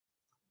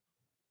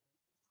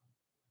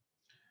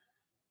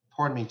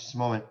pardon me just a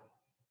moment.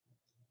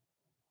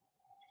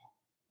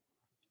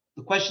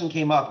 The question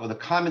came up, or the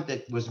comment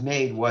that was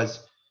made was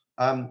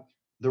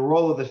the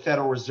role of the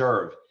Federal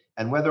Reserve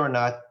and whether or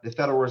not the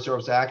Federal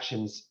Reserve's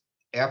actions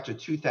after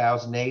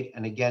 2008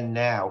 and again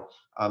now,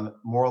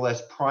 more or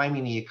less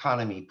priming the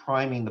economy,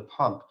 priming the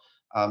pump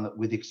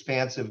with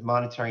expansive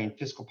monetary and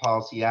fiscal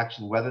policy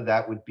action, whether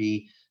that would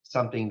be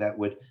something that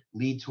would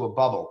lead to a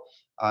bubble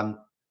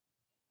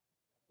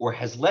or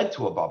has led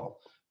to a bubble.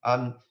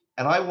 And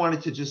I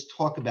wanted to just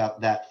talk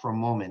about that for a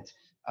moment.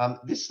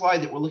 This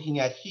slide that we're looking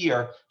at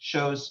here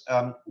shows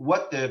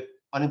what the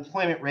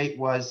unemployment rate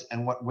was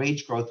and what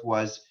wage growth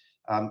was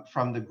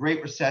from the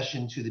Great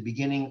Recession to the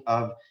beginning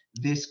of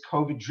this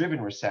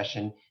COVID-driven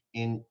recession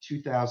in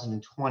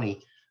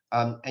 2020.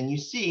 And you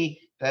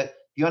see that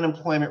the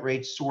unemployment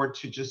rate soared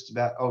to just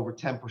about over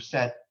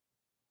 10%.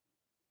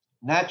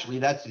 Naturally,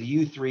 that's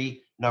the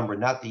U3 number,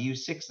 not the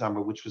U6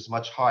 number, which was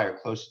much higher,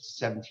 closer to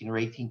 17 or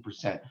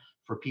 18%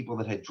 for people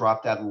that had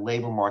dropped out of the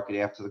labor market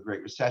after the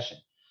Great Recession.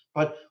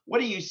 But what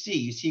do you see?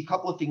 You see a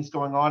couple of things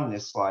going on in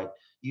this slide.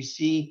 You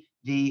see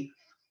the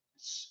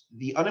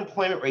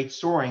unemployment rate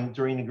soaring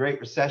during the Great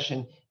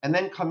Recession and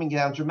then coming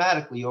down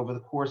dramatically over the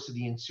course of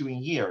the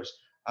ensuing years.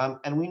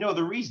 And we know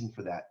the reason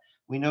for that.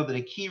 We know that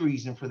a key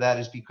reason for that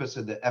is because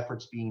of the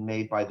efforts being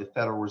made by the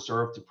Federal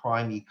Reserve to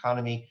prime the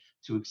economy,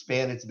 to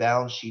expand its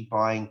balance sheet,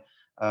 buying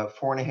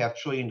 $4.5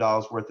 trillion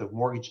worth of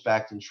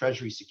mortgage-backed and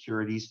treasury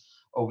securities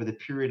over the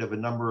period of a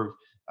number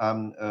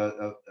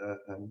of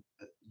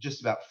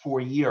just about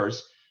 4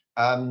 years,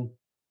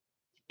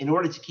 in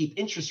order to keep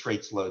interest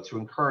rates low, to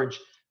encourage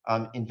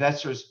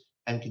investors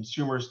and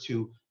consumers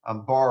to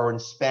borrow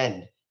and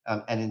spend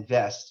and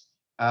invest.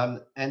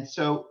 And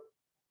so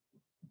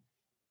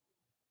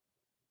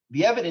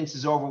the evidence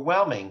is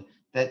overwhelming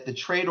that the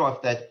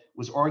trade-off that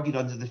was argued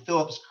under the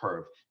Phillips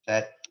curve,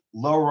 that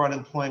lower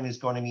unemployment is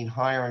going to mean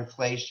higher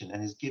inflation,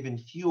 and has given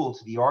fuel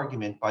to the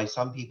argument by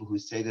some people who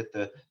say that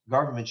the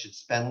government should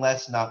spend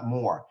less, not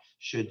more,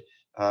 should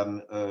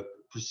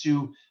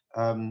pursue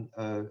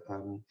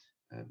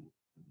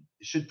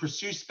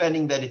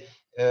spending that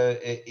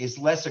is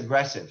less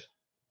aggressive.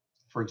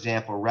 For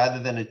example, rather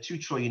than a $2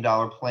 trillion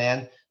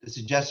plan, the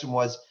suggestion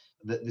was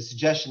the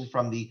suggestion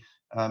from the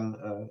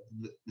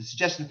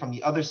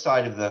other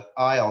side of the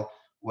aisle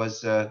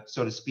was,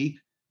 so to speak,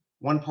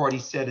 one party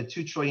said a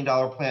 $2 trillion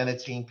plan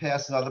that's being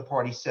passed. Another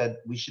party said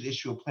we should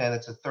issue a plan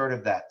that's a third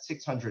of that,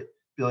 $600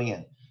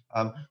 billion,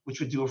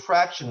 which would do a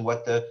fraction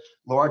what the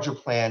larger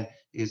plan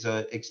is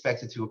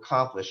expected to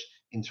accomplish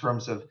in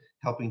terms of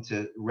helping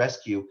to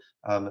rescue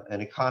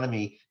an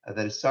economy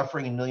that is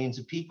suffering and millions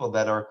of people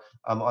that are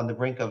on the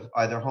brink of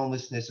either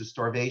homelessness or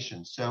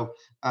starvation. So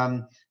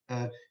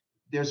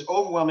there's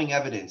overwhelming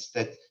evidence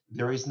that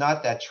there is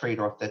not that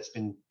trade-off that's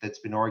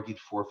been argued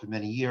for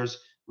many years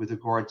with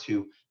regard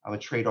to a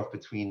trade-off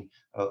between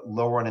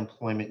lower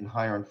unemployment and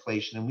higher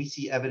inflation. And we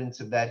see evidence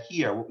of that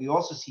here. What we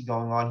also see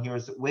going on here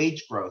is that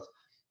wage growth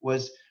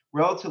was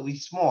relatively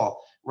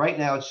small. Right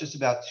now, it's just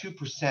about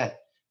 2%.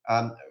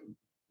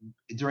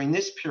 During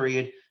this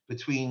period,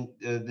 between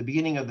the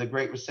beginning of the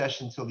Great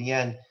Recession till the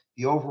end,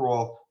 the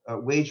overall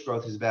wage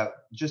growth is about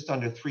just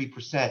under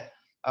 3%.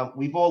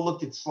 We've all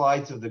looked at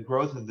slides of the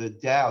growth of the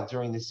Dow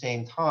during the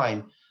same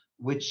time,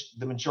 which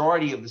the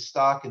majority of the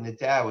stock in the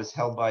Dow is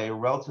held by a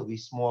relatively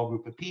small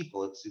group of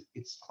people.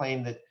 It's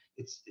claimed that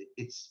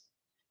it's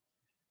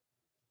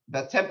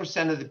about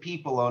 10% of the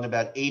people own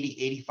about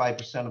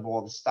 85% of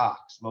all the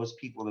stocks. Most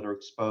people that are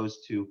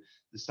exposed to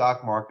the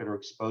stock market are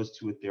exposed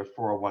to it, their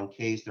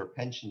 401ks, their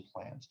pension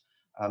plans.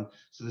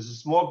 So there's a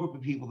small group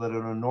of people that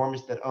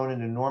own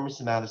an enormous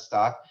amount of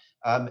stock,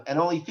 and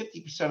only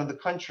 50% of the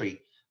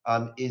country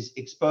is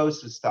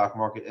exposed to the stock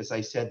market. As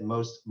I said,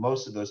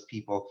 most of those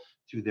people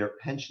through their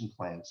pension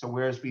plan. So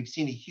whereas we've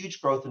seen a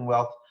huge growth in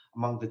wealth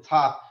among the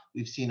top,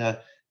 we've seen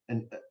a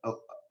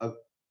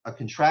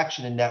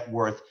contraction in net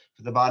worth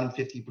for the bottom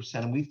 50%.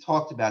 And we've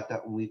talked about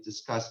that when we've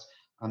discussed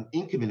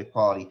income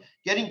inequality.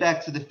 Getting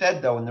back to the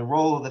Fed, though, and the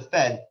role of the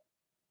Fed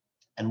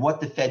and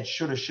what the Fed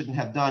should or shouldn't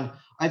have done,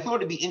 I thought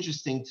it'd be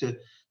interesting to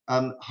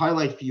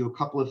highlight for you a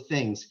couple of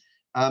things.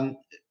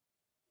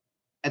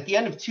 At the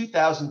end of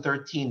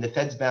 2013, the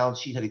Fed's balance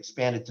sheet had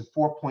expanded to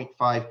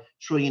 $4.5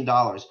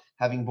 trillion,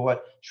 having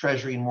bought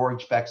Treasury and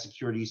mortgage-backed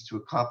securities to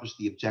accomplish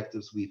the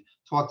objectives we've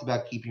talked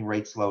about, keeping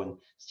rates low and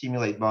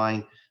stimulate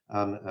buying,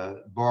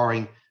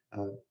 borrowing,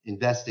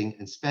 investing,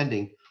 and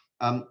spending.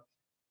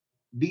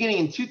 Beginning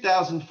in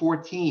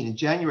 2014, in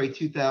January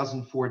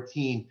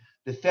 2014,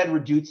 the Fed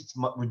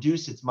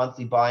reduced its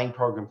monthly buying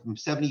program from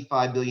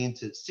 $75 billion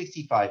to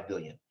 $65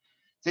 billion.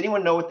 Does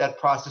anyone know what that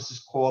process is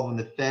called when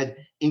the Fed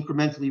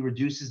incrementally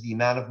reduces the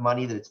amount of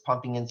money that it's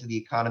pumping into the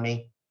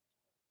economy?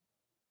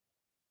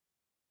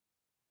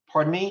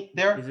 Pardon me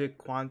there? Is it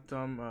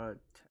quantum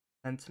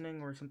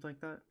tensioning or something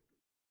like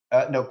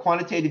that? No,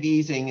 quantitative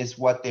easing is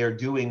what they're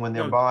doing when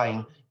they're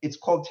buying. It's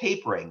called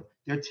tapering.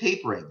 They're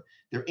tapering.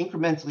 They're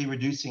incrementally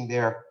reducing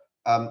their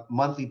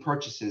monthly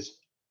purchases.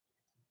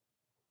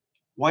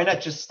 Why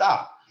not just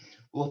stop?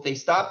 Well, if they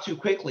stop too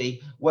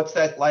quickly, what's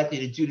that likely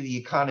to do to the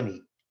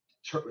economy?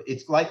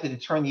 It's likely to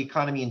turn the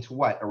economy into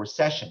what? A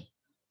recession.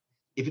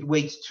 If it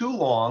waits too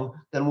long,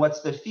 then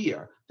what's the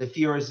fear? The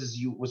fear is, as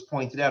you was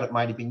pointed out, it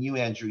might have been you,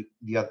 Andrew,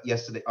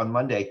 yesterday on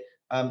Monday,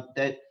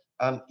 that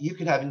you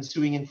could have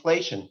ensuing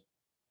inflation.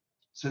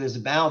 So there's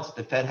a balance that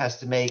the Fed has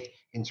to make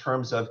in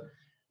terms of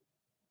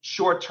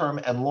short-term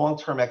and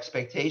long-term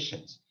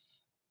expectations.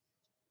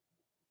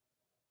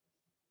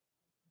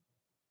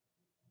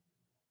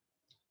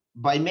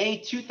 By May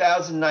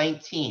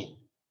 2019,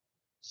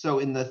 so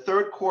in the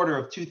third quarter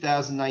of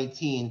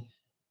 2019,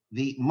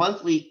 the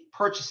monthly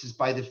purchases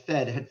by the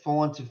Fed had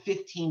fallen to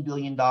 $15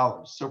 billion.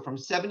 So from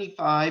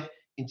 75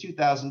 in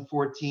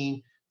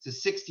 2014 to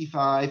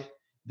 65,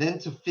 then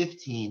to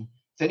 15.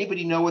 Does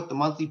anybody know what the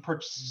monthly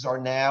purchases are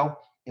now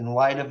in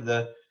light of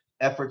the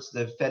efforts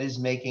the Fed is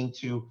making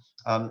to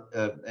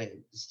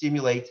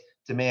stimulate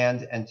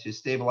demand and to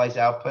stabilize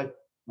output?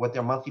 What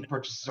their monthly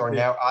purchases are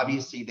now?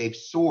 Obviously, they've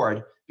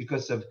soared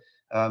because of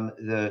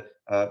the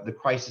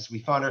crisis we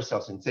find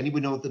ourselves in. Does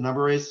anybody know what the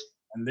number is?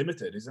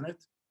 Unlimited, isn't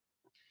it?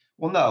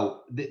 Well,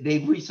 no,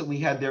 they've recently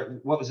had their,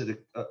 what was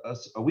it,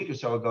 a week or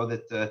so ago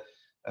that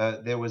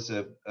there was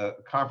a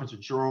conference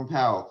with Jerome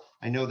Powell.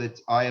 I know that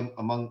I am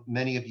among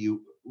many of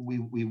you,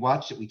 we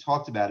watched it, we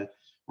talked about it.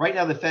 Right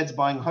now, the Fed's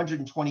buying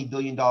 $120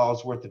 billion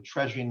worth of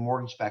Treasury and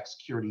mortgage-backed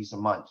securities a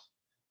month,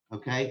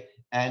 okay?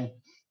 And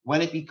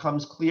when it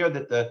becomes clear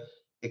that the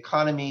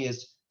economy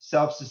is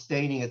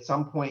self-sustaining at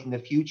some point in the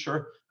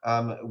future,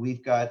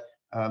 we've got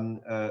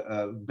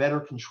better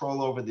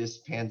control over this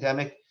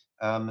pandemic,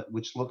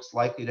 which looks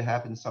likely to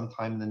happen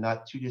sometime in the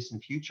not too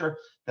distant future,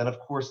 then of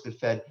course the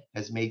Fed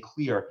has made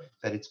clear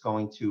that it's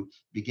going to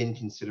begin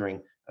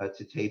considering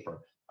to taper.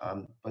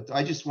 But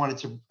I just wanted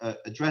to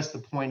address the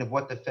point of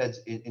what the Fed's,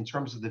 in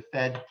terms of the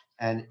Fed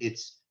and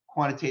its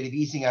quantitative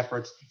easing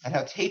efforts, and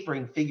how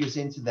tapering figures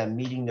into them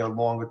meeting their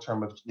longer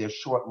term, their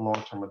short and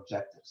long term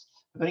objectives.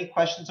 Are there any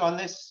questions on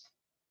this?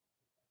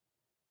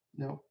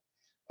 No?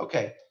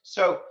 Okay,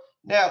 so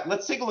now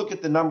let's take a look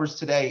at the numbers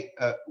today.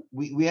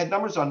 We had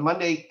numbers on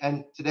Monday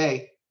and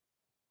today.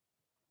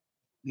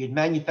 We had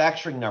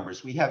manufacturing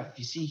numbers. We have, if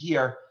you see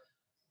here,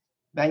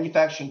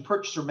 Manufacturing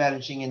Purchaser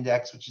Managing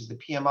Index, which is the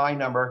PMI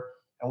number,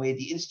 and we had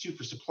the Institute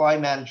for Supply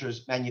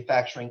Managers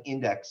Manufacturing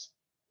Index.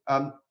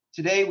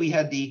 Today we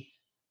had the,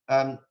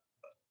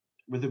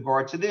 with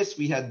regard to this,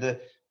 we had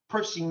the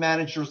Purchasing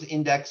Managers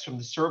Index from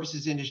the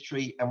services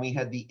industry, and we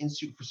had the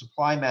Institute for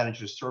Supply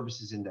Managers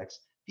Services Index.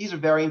 These are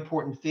very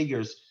important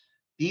figures.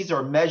 These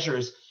are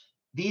measures.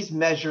 These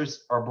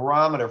measures are a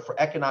barometer for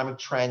economic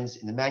trends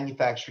in the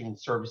manufacturing and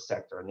service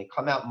sector, and they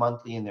come out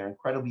monthly, and they're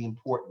incredibly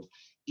important.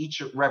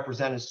 Each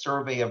represent a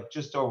survey of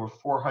just over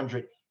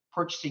 400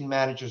 purchasing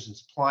managers and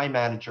supply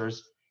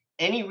managers.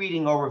 Any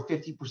reading over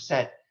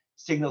 50%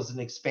 signals an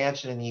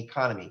expansion in the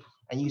economy.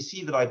 And you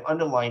see that I've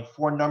underlined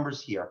 4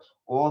 numbers here.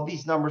 All of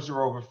these numbers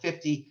are over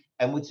 50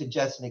 and would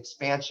suggest an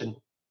expansion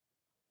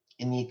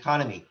in the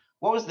economy.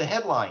 What was the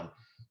headline?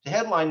 The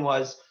headline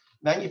was,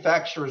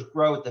 manufacturers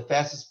grow at the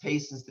fastest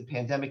pace since the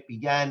pandemic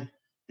began.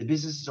 The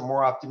businesses are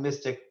more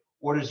optimistic.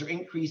 Orders are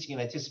increasing in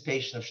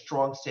anticipation of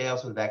strong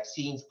sales with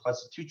vaccines,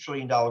 plus a $2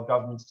 trillion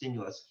government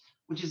stimulus,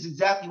 which is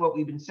exactly what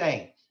we've been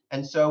saying.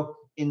 And so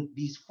in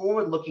these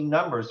forward-looking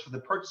numbers for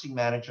the purchasing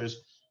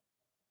managers,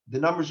 the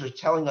numbers are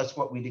telling us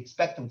what we'd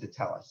expect them to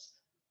tell us,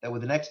 that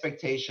with an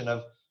expectation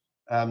of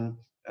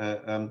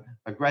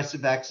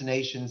aggressive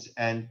vaccinations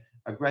and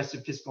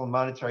aggressive fiscal and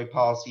monetary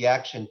policy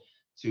action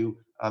to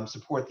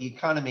support the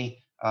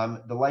economy,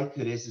 the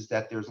likelihood is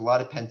that there's a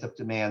lot of pent-up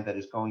demand that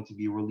is going to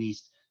be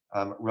released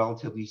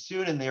relatively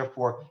soon, and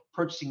therefore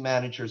purchasing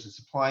managers and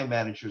supply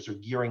managers are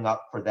gearing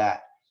up for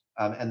that.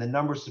 And the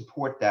numbers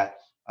support that,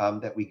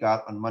 that we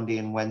got on Monday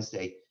and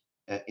Wednesday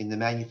in the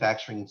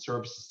manufacturing and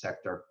services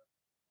sector.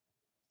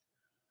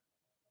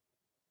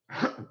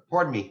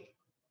 Pardon me.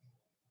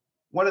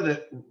 One of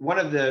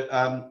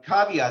the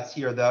caveats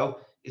here, though,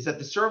 is that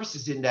the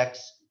services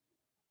index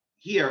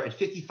here at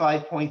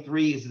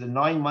 55.3 is at a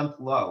 9-month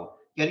low.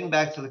 Getting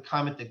back to the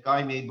comment that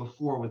Guy made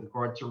before with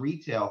regard to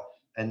retail,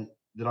 and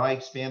that I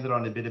expanded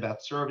on a bit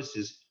about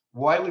services,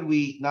 why would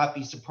we not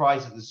be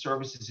surprised that the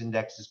services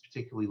index is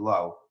particularly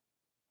low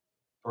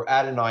or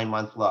at a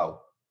 9-month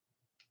low?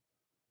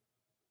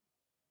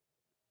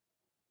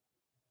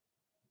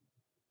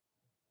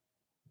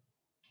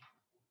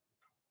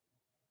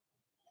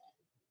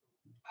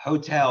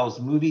 Hotels,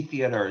 movie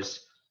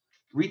theaters,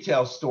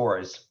 retail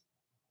stores.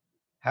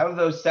 How do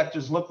those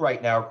sectors look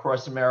right now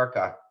across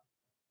America?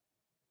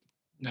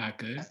 Not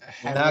good.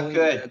 Not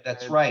good.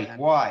 That's right.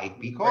 Why?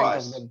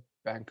 Because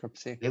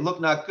bankruptcy. They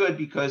look not good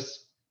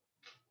because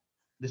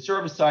the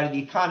service side of the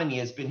economy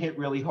has been hit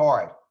really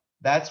hard.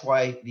 That's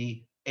why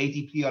the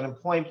ADP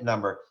unemployment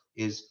number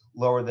is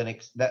lower than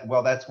that.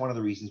 Well, that's one of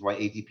the reasons why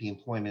ADP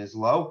employment is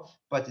low.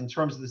 But in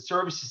terms of the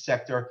services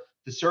sector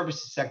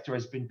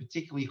has been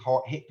particularly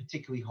hit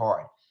particularly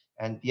hard.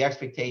 And the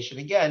expectation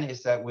again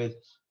is that with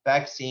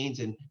vaccines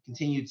and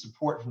continued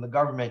support from the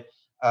government,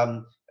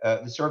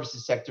 the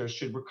services sector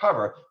should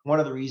recover. One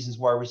of the reasons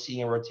why we're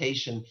seeing a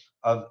rotation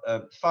of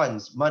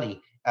funds,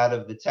 money out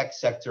of the tech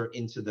sector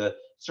into the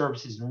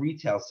services and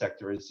retail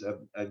sector, as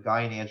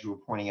Guy and Andrew were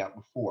pointing out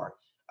before.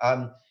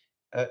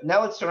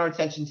 Now let's turn our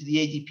attention to the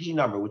ADP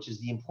number, which is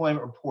the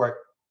employment report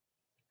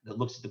that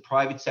looks at the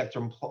private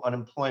sector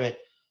unemployment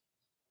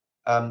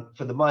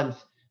for the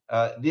month.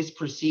 This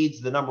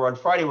precedes the number on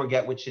Friday we'll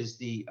get, which is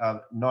the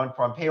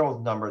non-farm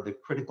payrolls number, the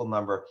critical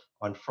number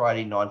on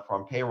Friday,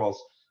 non-farm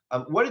payrolls.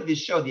 What did this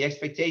show? The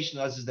expectation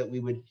is that we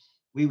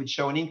would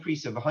show an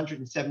increase of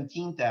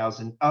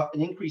 117,000,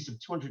 an increase of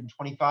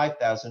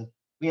 225,000.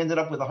 We ended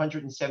up with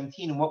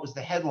 117, and what was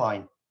the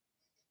headline?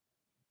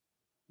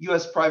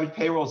 U.S. private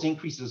payrolls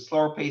increase at a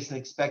slower pace than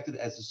expected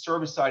as the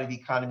service side of the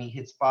economy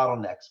hits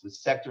bottlenecks. With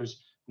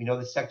sectors, we know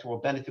the sector will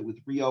benefit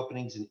with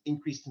reopenings and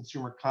increased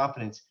consumer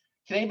confidence.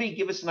 Can anybody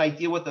give us an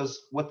idea what those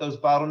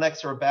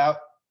bottlenecks are about?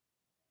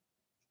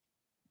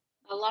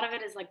 A lot of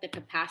it is like the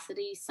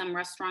capacity. Some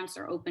restaurants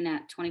are open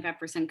at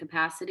 25%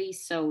 capacity,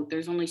 so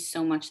there's only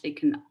so much they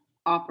can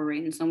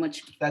operate and so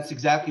much. That's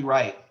exactly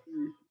right.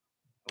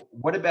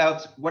 What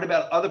about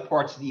other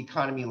parts of the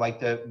economy, like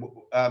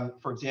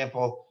for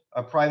example,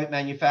 private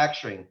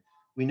manufacturing?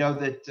 We know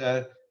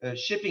that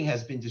shipping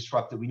has been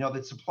disrupted. We know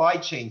that supply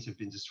chains have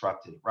been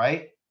disrupted,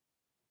 right?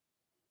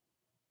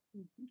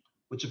 Mm-hmm.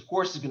 Which of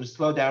course is going to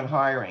slow down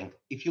hiring.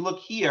 If you look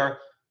here,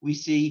 we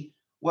see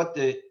what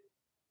the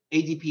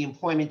ADP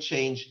employment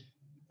change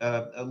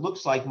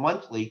looks like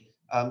monthly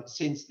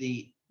since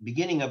the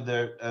beginning of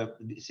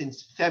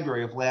since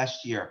February of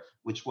last year,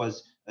 which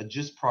was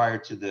just prior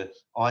to the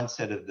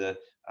onset of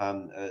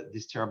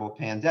this terrible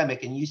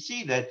pandemic. And you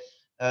see that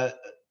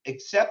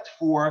except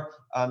for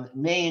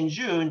May and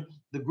June,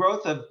 the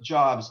growth of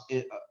jobs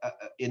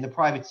in the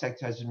private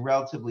sector has been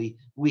relatively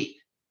weak,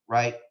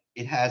 right?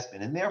 It has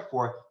been, and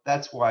therefore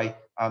that's why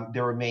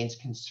there remains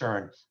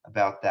concern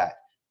about that.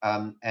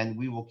 And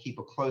we will keep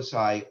a close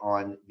eye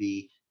on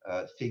the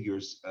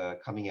figures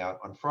coming out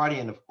on Friday,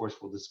 and of course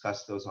we'll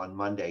discuss those on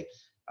Monday.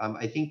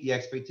 I think the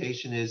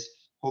expectation is,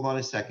 hold on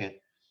a second,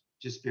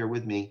 just bear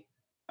with me.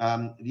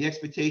 The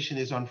expectation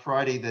is on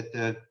Friday that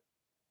the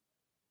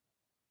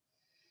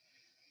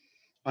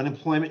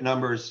unemployment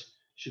numbers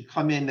should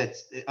come in, that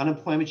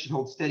unemployment should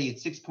hold steady at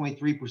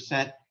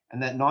 6.3%,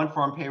 and that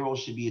non-farm payroll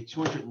should be at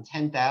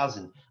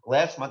 210,000.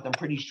 Last month, I'm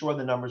pretty sure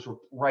the numbers were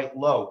right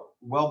low,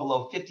 well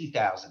below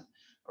 50,000,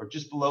 or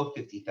just below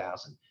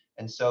 50,000.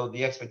 And so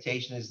the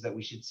expectation is that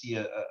we should see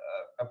a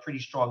pretty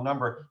strong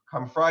number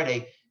come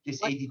Friday. This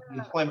ADP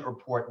employment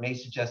report may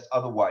suggest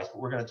otherwise, but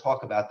we're going to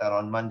talk about that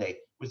on Monday.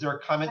 Was there a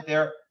comment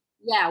there?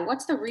 Yeah,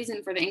 what's the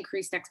reason for the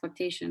increased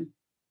expectation?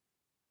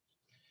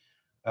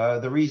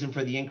 The reason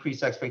for the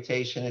increased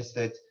expectation is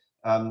that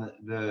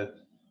the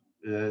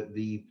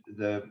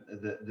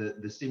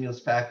stimulus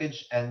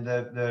package and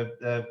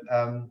the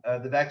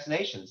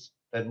vaccinations,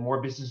 that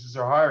more businesses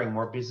are hiring,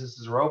 more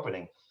businesses are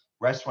opening.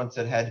 Restaurants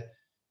that had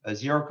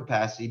zero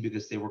capacity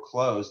because they were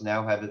closed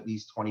now have at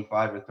least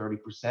 25 or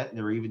 30%. And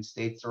there are even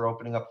states that are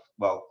opening up.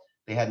 Well,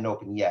 they hadn't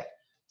opened yet.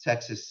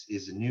 Texas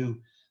is a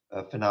new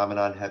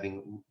phenomenon,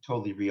 having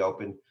totally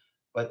reopened.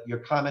 But your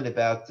comment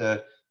about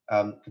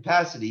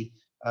capacity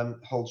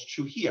holds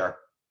true here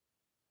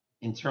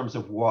in terms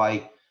of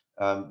why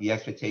the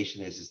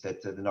expectation is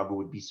that the number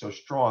would be so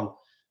strong.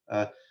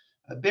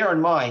 Bear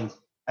in mind,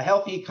 a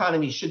healthy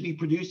economy should be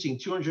producing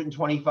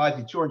 225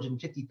 to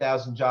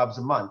 250,000 jobs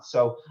a month.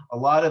 So a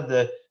lot of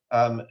the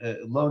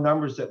low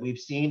numbers that we've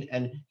seen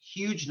and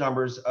huge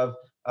numbers of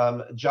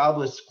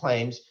jobless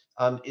claims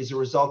is a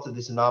result of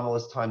this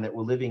anomalous time that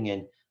we're living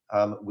in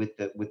with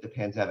the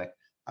pandemic.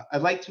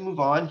 I'd like to move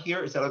on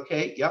here. Is that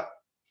okay? Yep.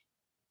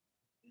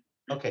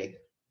 Okay.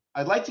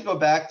 I'd like to go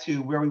back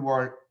to where we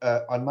were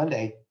on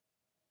Monday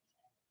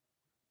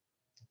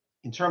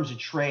in terms of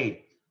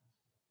trade.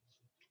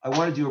 I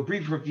want to do a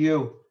brief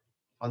review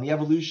on the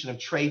evolution of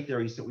trade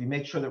theories so that we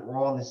make sure that we're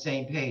all on the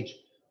same page.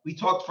 We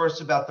talked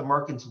first about the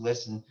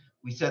mercantilists, and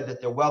we said that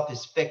their wealth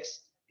is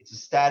fixed. It's a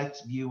static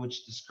view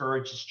which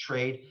discourages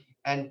trade.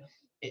 And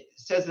it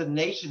says that a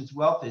nation's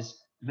wealth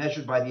is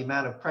measured by the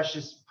amount of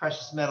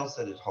precious metals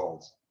that it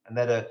holds, and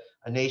that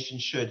a nation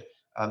should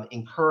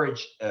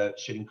encourage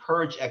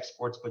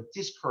exports but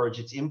discourage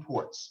its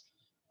imports.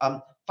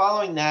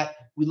 Following that,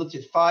 we looked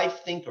at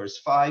five thinkers,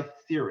 five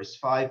theorists,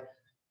 five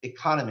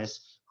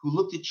economists who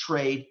looked at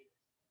trade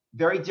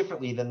very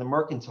differently than the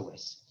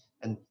mercantilists.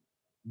 And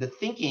the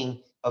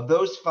thinking of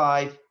those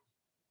five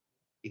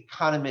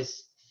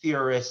economists,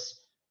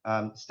 theorists,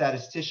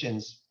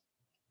 statisticians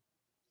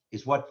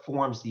is what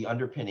forms the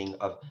underpinning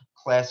of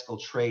classical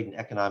trade and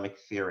economic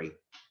theory.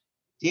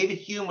 David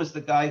Hume was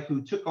the guy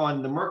who took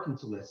on the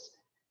mercantilists,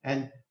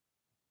 and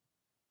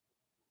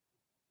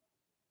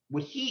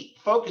what he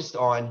focused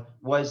on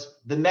was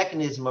the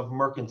mechanism of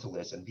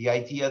mercantilism, the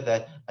idea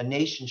that a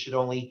nation should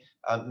only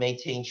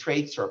maintain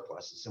trade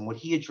surpluses. And what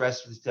he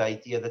addressed was the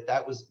idea that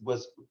that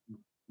was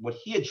what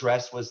he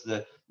addressed was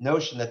the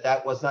notion that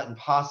that was not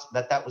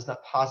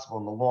possible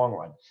in the long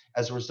run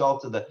as a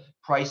result of the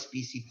price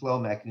specie flow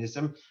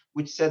mechanism,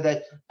 which said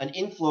that an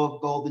inflow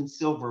of gold and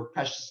silver,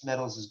 precious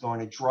metals, is going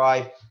to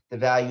drive the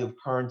value of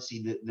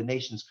currency, the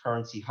nation's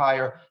currency,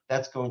 higher.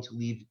 That's going to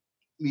lead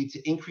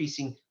to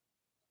increasing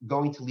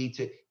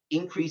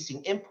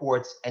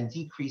imports and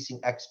decreasing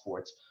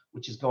exports,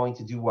 which is going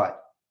to do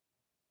what?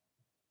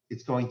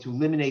 It's going to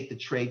eliminate the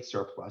trade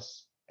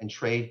surplus and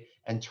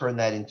turn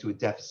that into a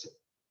deficit.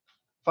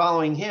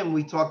 Following him,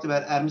 we talked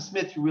about Adam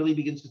Smith, who really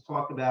begins to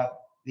talk about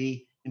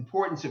the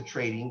importance of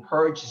trade. He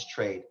encourages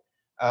trade.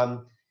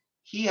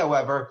 He,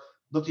 however,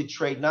 looked at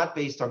trade not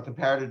based on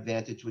comparative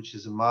advantage, which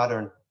is a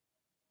modern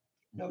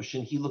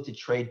notion. He looked at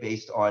trade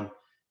based on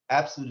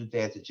absolute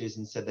advantages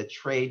and said that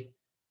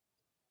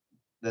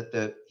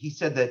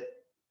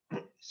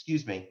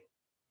excuse me,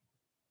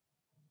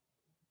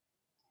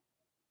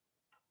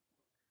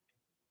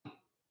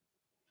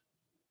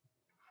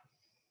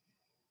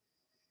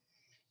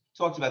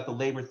 talked about the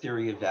labor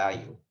theory of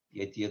value,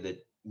 the idea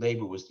that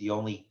labor was the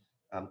only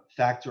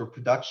factor of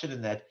production,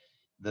 and that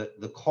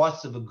the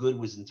cost of a good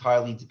was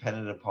entirely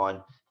dependent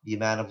upon the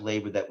amount of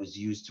labor that was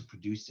used to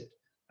produce it.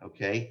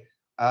 Okay.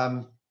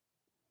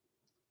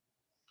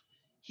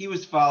 He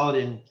was followed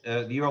in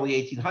the early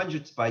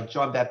 1800s by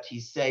John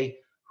Baptiste Say,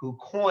 who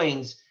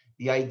coins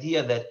the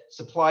idea that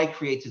supply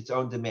creates its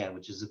own demand,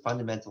 which is a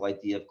fundamental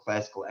idea of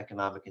classical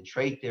economic and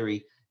trade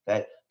theory,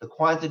 that the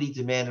quantity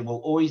demanded will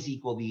always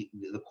equal the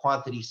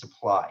quantity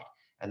supplied,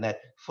 and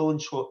that full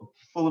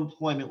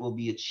employment will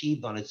be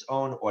achieved on its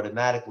own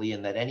automatically,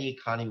 and that any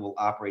economy will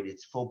operate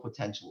its full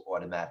potential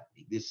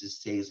automatically. This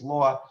is Say's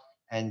law,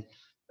 and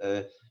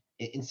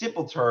in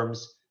simple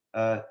terms,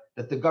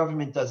 that the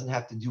government doesn't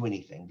have to do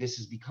anything. This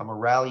has become a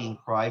rallying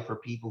cry for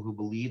people who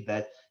believe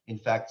that, in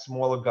fact,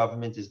 smaller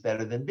government is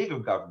better than bigger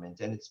government.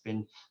 And it's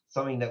been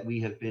something that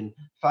we have been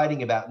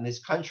fighting about in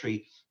this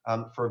country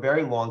for a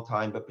very long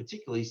time, but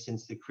particularly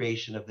since the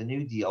creation of the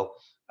New Deal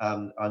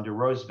under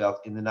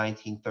Roosevelt in the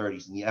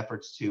 1930s, and the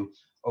efforts to,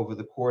 over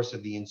the course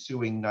of the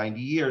ensuing 90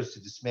 years,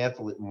 to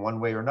dismantle it in one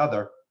way or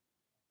another.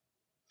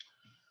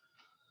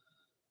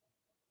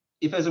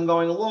 If, as I'm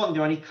going along,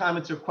 there are any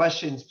comments or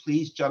questions,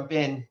 please jump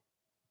in.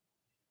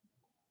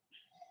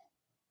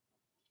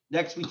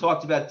 Next, we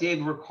talked about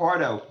David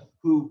Ricardo,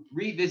 who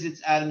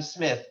revisits Adam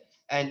Smith,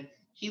 and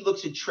he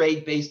looks at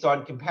trade based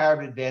on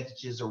comparative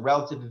advantages or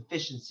relative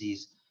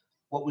efficiencies.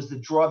 What was the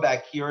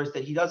drawback here is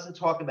that he doesn't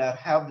talk about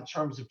how the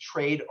terms of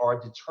trade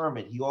are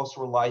determined. He also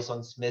relies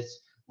on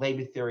Smith's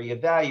labor theory of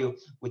value,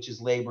 which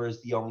is labor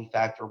is the only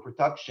factor of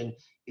production.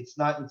 It's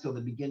not until the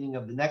beginning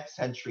of the next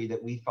century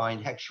that we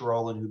find Heckscher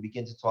Olin, who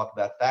begin to talk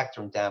about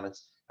factor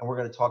endowments, and we're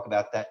going to talk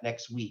about that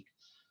next week.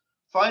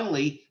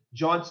 Finally,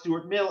 John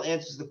Stuart Mill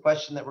answers the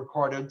question that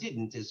Ricardo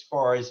didn't, as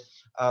far as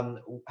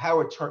how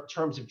are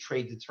terms of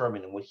trade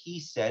determined. And what he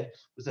said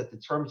was that the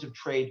terms of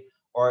trade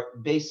are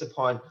based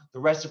upon the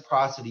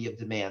reciprocity of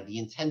demand, the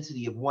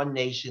intensity of one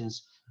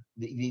nation's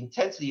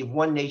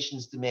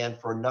demand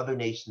for another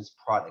nation's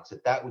products,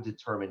 that would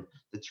determine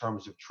the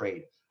terms of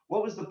trade.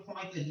 What was the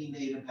point that he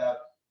made about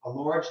a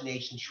large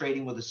nation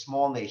trading with a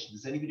small nation?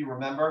 Does anybody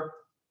remember?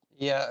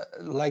 Yeah,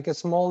 like a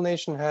small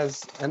nation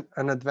has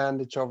an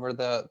advantage over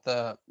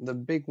the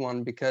big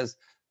one, because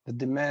the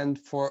demand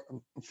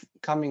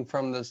coming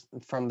from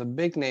the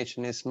big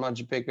nation is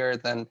much bigger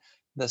than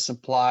the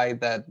supply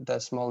that the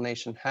small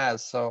nation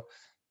has. So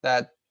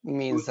that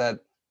means that,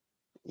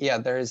 yeah,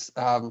 there is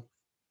an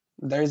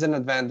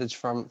advantage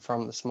from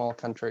the small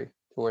country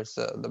towards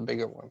the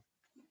bigger one.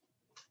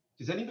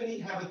 Does anybody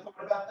have a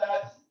thought about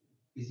that?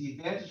 Is the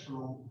advantage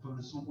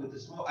with the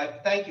small?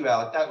 Thank you,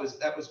 Alec.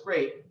 That was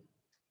great.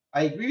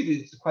 I agree with you.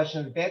 It's a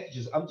question of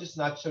advantages. I'm just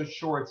not so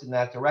sure it's in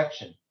that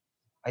direction.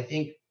 I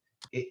think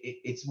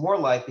it's more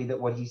likely that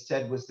what he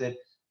said was that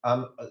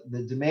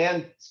the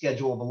demand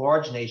schedule of a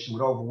large nation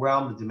would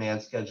overwhelm the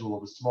demand schedule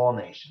of a small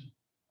nation.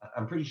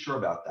 I'm pretty sure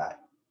about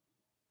that.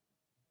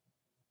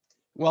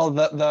 Well,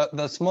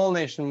 the small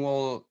nation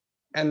will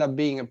end up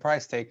being a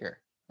price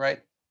taker,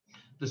 right?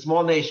 The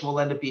small nation will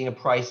end up being a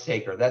price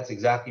taker. That's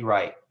exactly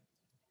right.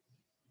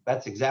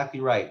 That's exactly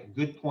right.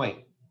 Good point.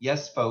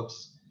 Yes,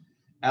 folks.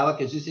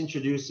 Alec has just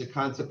introduced a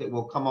concept that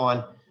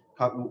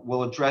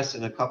we'll address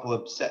in a couple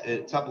of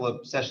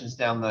sessions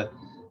down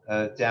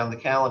the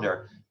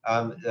calendar.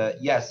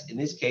 Yes, in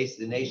this case,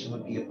 the nation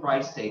would be a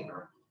price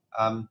taker.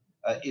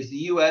 Is the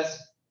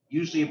U.S.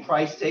 usually a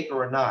price taker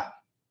or not?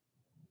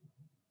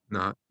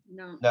 Not.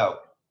 No. No.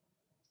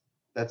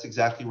 That's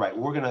exactly right.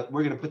 We're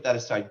gonna put that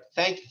aside.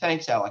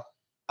 Thanks, Alec.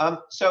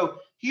 So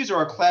here's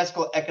our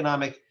classical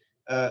economic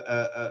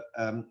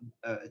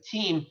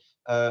team.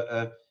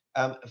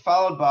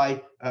 Followed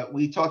by,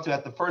 we talked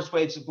about the first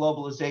waves of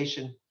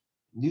globalization,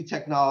 new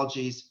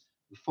technologies,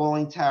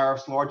 falling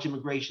tariffs, large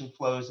immigration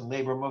flows, and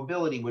labor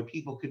mobility, where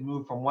people could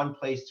move from one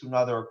place to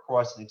another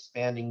across an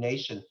expanding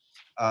nation.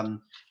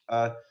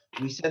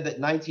 We said that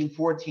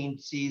 1914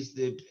 sees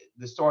the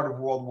start of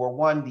World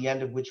War I, the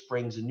end of which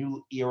brings a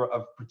new era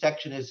of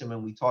protectionism,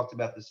 and we talked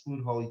about the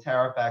Smoot-Hawley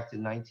Tariff Act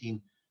in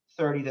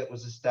 30 that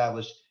was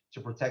established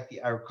to protect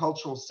the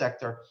agricultural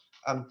sector.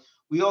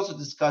 We also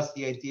discussed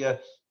the idea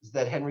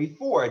that Henry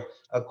Ford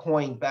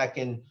coined back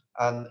in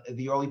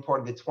the early part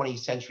of the 20th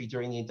century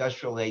during the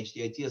industrial age,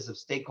 the ideas of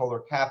stakeholder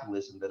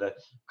capitalism, that a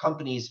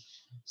company's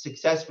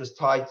success was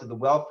tied to the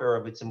welfare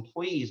of its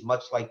employees,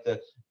 much like the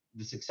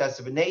success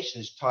of a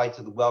nation is tied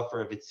to the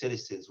welfare of its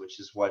citizens, which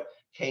is what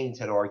Keynes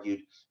had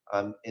argued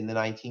in the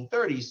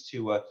 1930s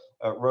to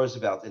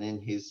Roosevelt and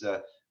in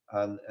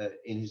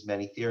his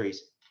many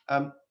theories.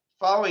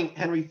 Following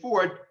Henry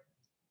Ford,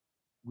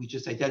 we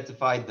just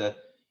identified the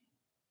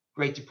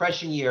Great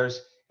Depression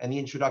years and the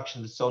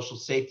introduction of the social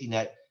safety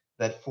net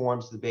that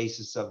forms the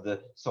basis of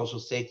the social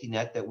safety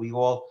net that we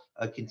all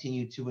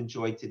continue to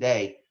enjoy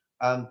today.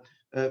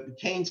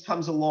 Keynes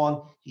comes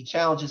along, he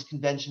challenges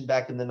convention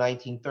back in the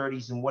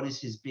 1930s, and what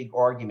is his big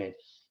argument?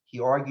 He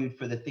argued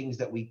for the things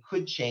that we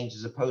could change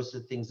as opposed to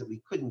the things that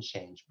we couldn't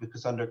change,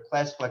 because under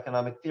classical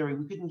economic theory,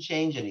 we couldn't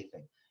change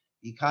anything.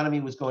 The economy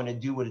was going to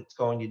do what it's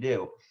going to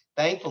do.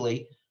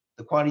 Thankfully,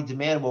 the quantity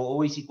demand will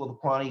always equal the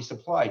quantity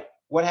supplied.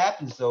 What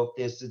happens, though, if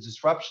there's a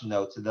disruption,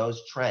 though, to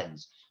those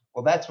trends?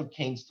 Well, that's what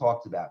Keynes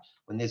talked about.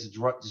 When there's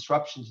a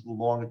disruption to the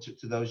longer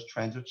to those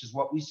trends, which is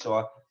what we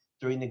saw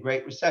during the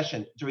Great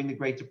Recession, during the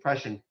Great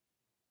Depression.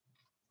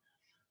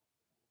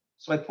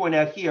 So I point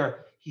out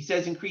here, he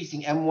says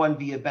increasing M1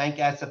 via bank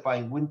asset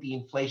buying wouldn't be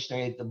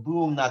inflationary. The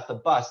boom, not the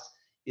bust,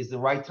 is the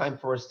right time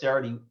for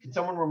austerity. Can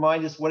someone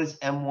remind us what is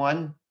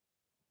M1?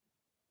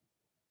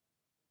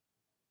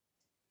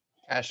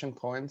 Cash and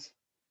coins.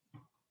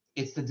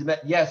 It's the,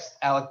 yes,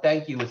 Alec,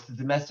 thank you. It's the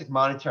domestic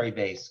monetary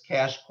base,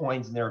 cash,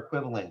 coins, and their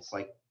equivalents,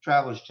 like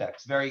traveler's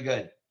checks. Very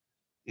good.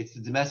 It's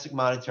the domestic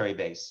monetary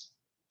base.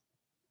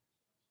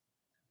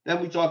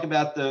 Then we talked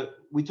about the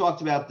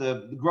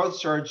growth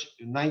surge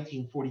in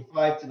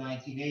 1945 to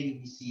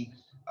 1980.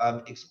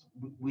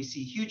 We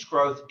see huge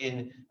growth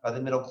in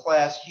the middle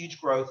class, huge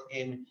growth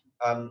in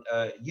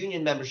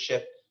union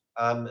membership,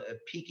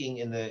 peaking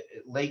in the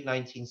late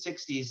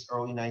 1960s,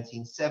 early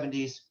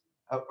 1970s.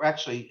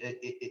 Actually,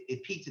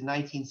 it peaked in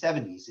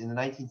 1970s. In the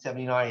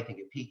 1979, I think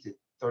it peaked at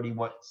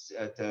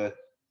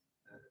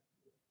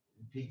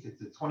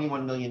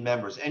 21 million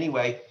members.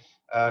 Anyway,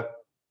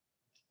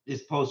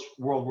 this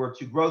post-World War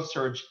II growth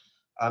surge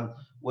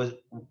was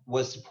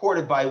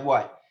supported by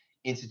what?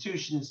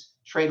 Institutions,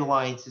 trade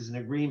alliances, and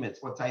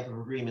agreements. What type of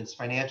agreements?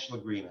 Financial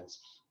agreements,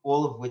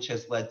 all of which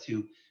has led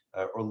to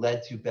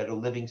better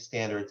living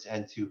standards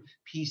and to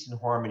peace and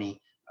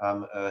harmony,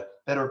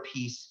 better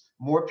peace,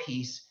 more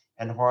peace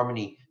and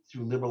harmony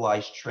through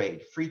liberalized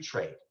trade, free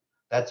trade.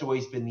 That's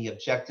always been the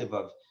objective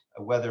of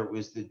whether it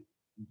was the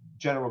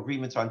general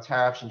agreements on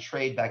tariffs and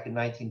trade back in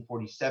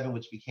 1947,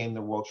 which became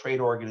the World Trade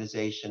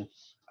Organization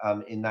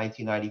in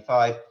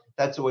 1995.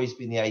 That's always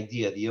been the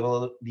idea,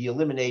 the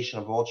elimination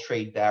of all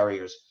trade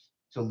barriers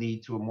to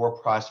lead to a more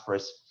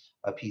prosperous,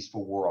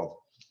 peaceful world.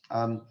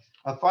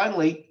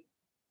 Finally,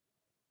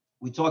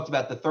 we talked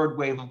about the third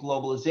wave of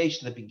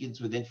globalization that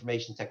begins with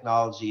information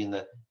technology in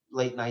the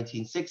late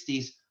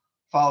 1960s,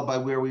 followed by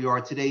where we are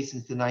today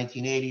since the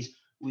 1980s.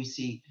 We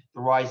see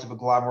the rise of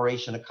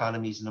agglomeration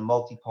economies in a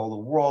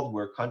multipolar world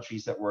where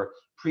countries that were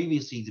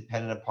previously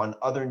dependent upon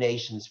other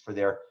nations for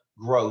their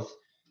growth,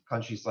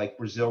 countries like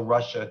Brazil,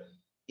 Russia,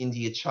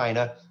 India,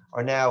 China,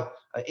 are now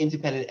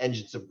independent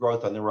engines of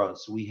growth on their own.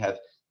 So we have,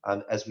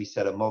 as we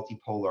said, a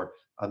multipolar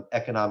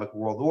economic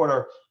world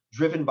order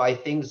driven by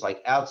things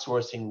like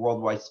outsourcing,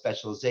 worldwide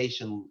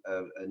specialization,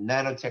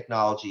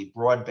 nanotechnology,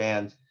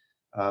 broadband,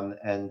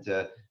 and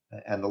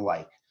the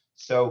like.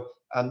 So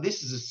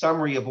this is a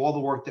summary of all the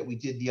work that we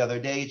did the other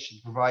day. It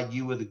should provide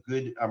you with a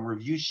good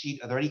review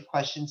sheet. Are there any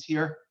questions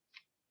here?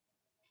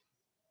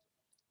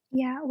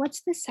 Yeah,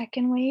 what's the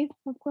second wave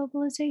of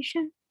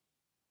globalization?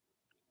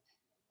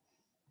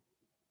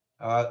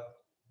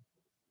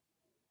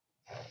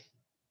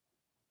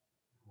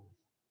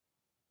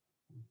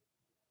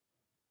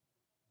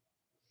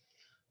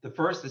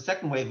 The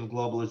second wave of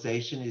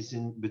globalization is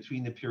in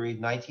between the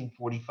period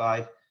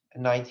 1945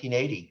 and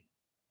 1980,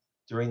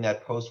 during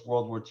that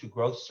post-World War II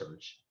growth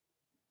surge,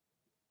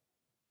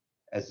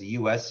 as the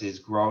U.S. is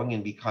growing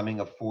and becoming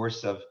a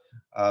force of,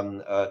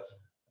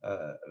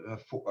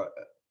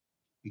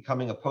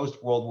 becoming a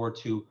post-World War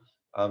II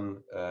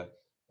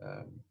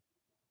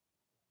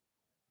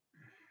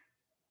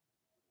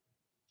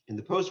in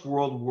the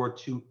post-World War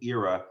II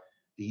era,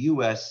 the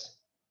U.S.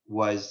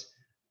 was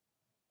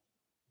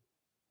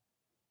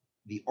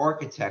the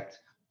architect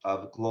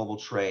of global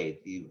trade,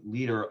 the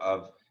leader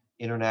of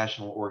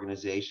international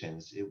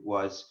organizations. It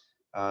was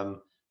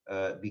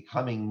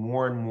becoming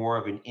more and more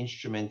of an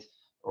instrument,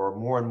 or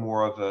more and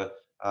more of a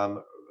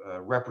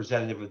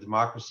representative of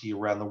democracy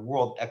around the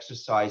world,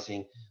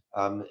 exercising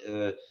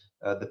the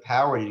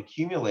power it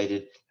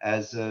accumulated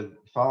as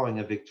following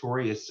a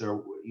victorious,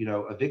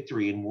 a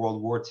victory in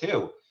World War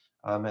II,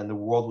 and the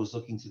world was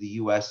looking to the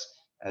U.S.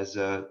 as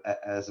a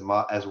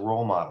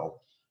role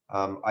model.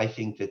 I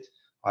think that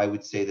I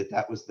would say that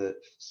that was the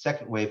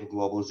second wave of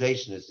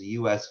globalization, as the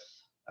U.S.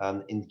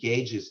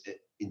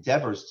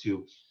 endeavors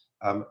to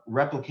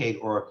replicate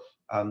or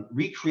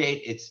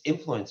recreate its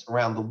influence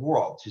around the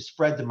world, to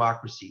spread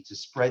democracy, to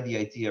spread the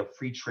idea of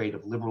free trade,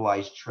 of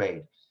liberalized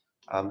trade.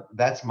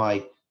 That's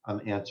my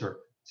answer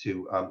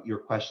to your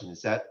question.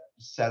 Does that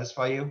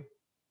satisfy you?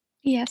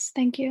 Yes,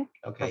 thank you.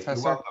 Okay, you're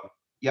Professor? welcome.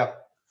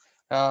 Yep.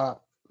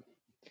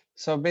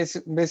 So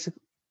basically,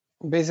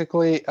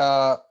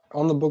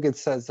 on the book it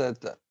says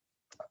that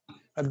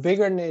a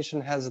bigger nation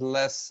has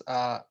less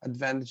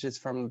advantages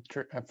from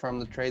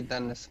the trade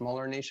than a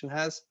smaller nation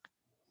has.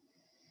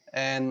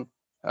 And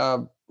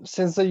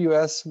since the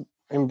U.S.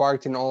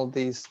 embarked in all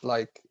these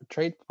like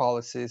trade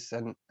policies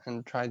and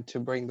tried to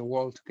bring the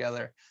world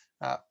together,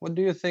 what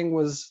do you think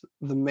was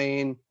the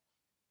main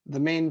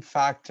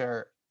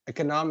factor,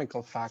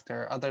 economical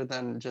factor, other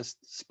than just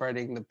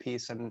spreading the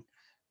peace and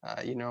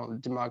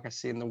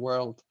democracy in the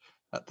world,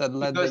 that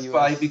led the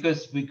U.S.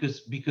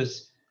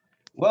 Because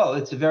well,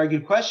 it's a very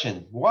good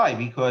question. Why?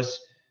 Because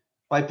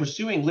by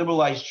pursuing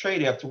liberalized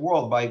trade after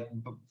world, by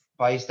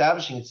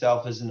establishing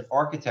itself as an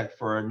architect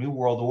for a new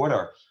world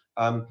order,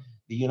 the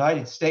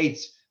United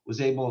States was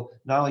able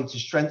not only to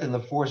strengthen the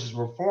forces of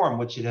reform,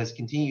 which it has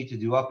continued to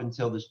do up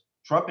until the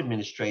Trump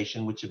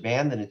administration, which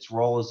abandoned its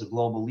role as a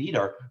global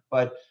leader,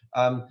 but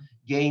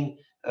gain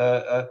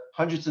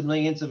hundreds of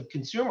millions of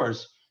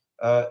consumers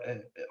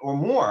or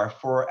more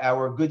for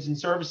our goods and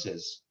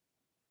services.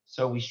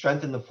 So we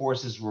strengthen the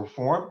forces of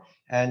reform,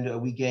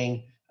 and we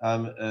gain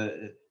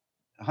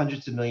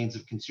hundreds of millions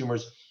of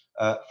consumers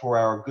for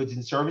our goods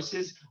and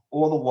services,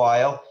 all the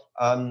while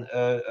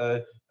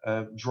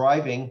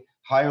driving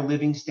higher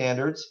living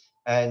standards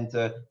and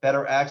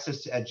better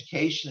access to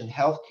education and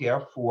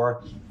healthcare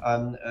for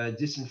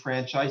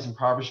disenfranchised,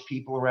 impoverished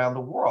people around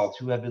the world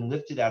who have been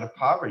lifted out of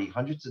poverty.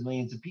 Hundreds of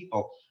millions of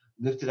people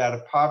lifted out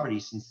of poverty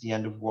since the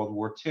end of World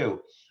War II,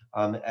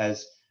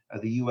 as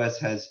the U.S.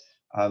 has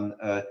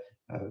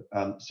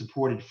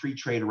supported free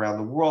trade around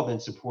the world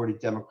and supported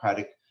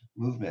democratic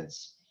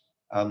movements.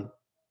 Got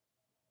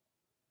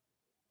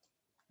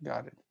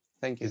it.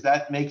 Thank you. Does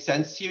that make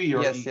sense to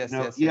you? Yes.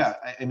 Yeah.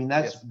 I mean,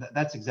 Yes.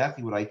 that's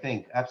exactly what I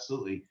think.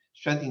 Absolutely,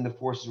 strengthening the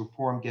forces of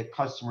reform, get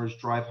customers,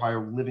 drive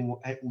higher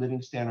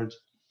living standards.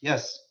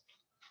 Yes.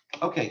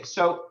 Okay.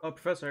 So. Oh,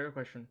 Professor, I have a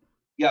question.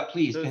 Yeah,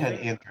 please So go ahead.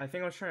 Andrew. I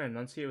think I was trying to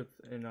enunciate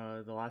in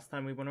the last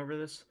time we went over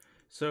this.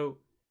 So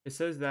it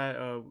says that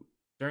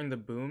during the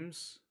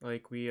booms,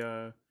 like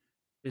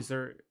is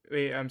there?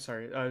 Wait, I'm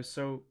sorry.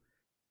 So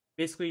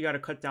basically, you got to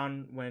cut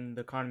down when the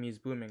economy is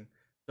booming.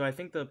 So I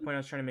think the point I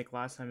was trying to make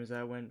last time is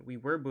that when we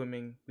were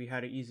booming, we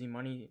had an easy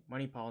money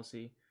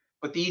policy.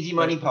 But the easy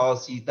money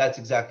policy, that's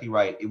exactly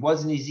right. It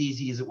wasn't as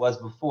easy as it was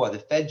before. The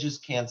Fed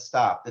just can't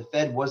stop. The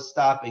Fed was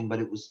stopping, but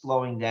it was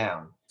slowing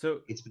down. So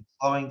it's been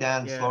slowing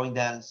down, yeah. slowing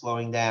down, and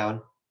slowing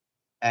down,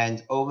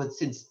 and over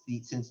since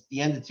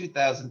the end of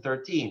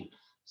 2013.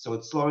 So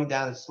it's slowing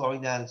down, it's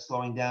slowing down, it's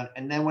slowing down,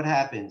 and then what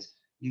happens?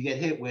 You get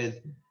hit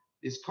with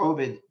this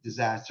COVID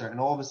disaster, and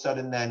all of a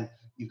sudden, then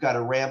you've got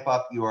to ramp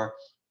up your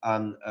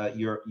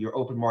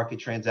open market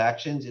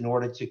transactions in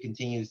order to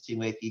continue to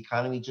stimulate the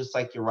economy, just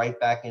like you're right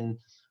back in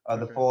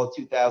the fall of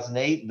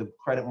 2008. The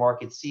credit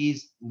market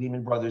seized,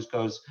 Lehman Brothers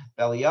goes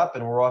belly up,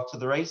 and we're off to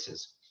the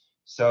races.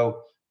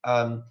 So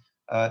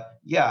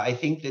yeah, I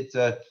think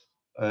that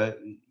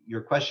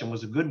your question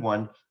was a good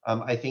one.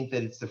 I think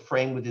that it's the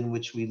frame within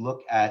which we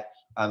look at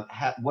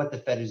what the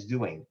Fed is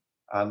doing.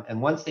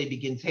 And once they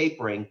begin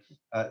tapering,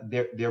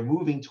 they're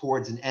moving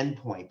towards an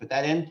endpoint, but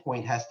that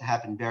endpoint has to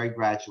happen very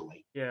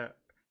gradually. Yeah.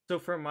 So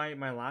for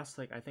my last,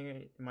 like, I think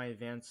in my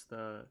advanced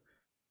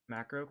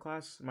macro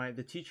class,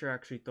 the teacher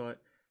actually thought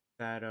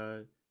that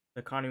the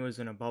economy was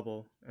in a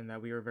bubble and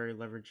that we were very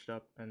leveraged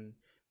up, and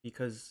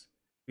because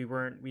we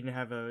didn't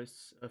have a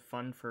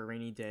fund for a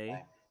rainy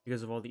day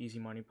because of all the easy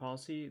money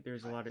policy,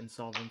 there's a lot of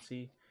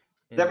insolvency.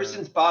 Ever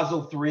since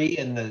Basel III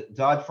and the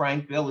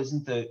Dodd-Frank bill,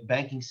 isn't the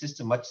banking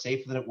system much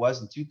safer than it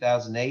was in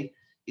 2008?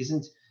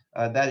 Isn't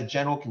that a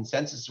general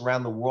consensus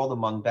around the world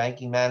among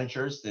banking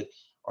managers that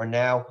are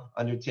now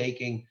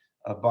undertaking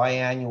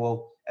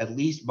at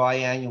least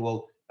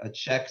biannual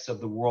checks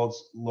of the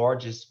world's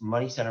largest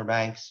money center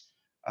banks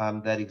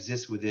that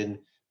exist within,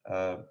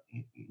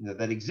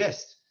 that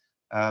exist?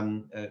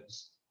 I'm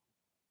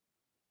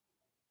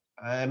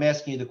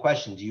asking you the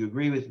question, do you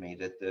agree with me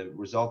that the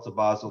results of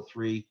Basel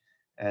III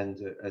and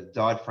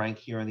Dodd-Frank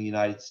here in the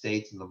United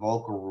States and the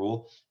Volcker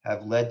rule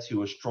have led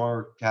to a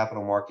stronger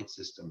capital market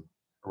system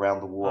around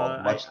the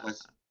world, much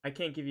less? I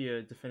can't give you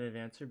a definitive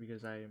answer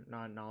because I'm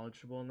not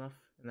knowledgeable enough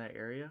in that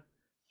area.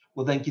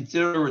 Well, then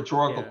consider a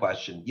rhetorical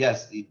question.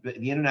 Yes, the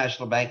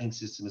international banking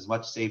system is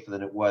much safer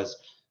than it was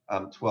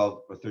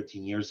 12 or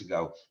 13 years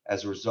ago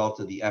as a result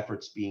of the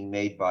efforts being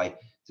made by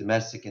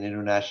domestic and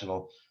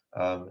international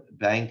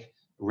bank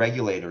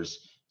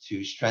regulators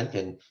to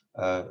strengthen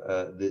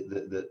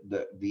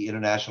the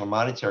international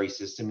monetary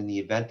system in the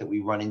event that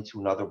we run into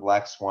another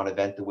black swan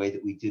event the way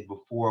that we did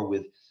before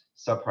with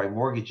subprime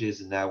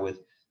mortgages and now with,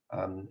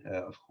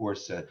 of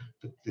course,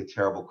 the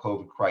terrible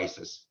COVID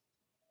crisis.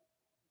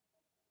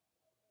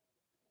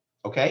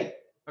 Okay?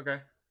 Okay,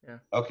 yeah.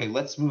 Okay,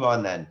 let's move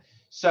on then.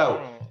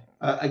 So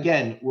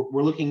Again,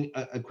 we're looking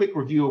a quick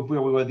review of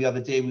where we were the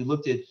other day. We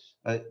looked at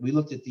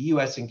the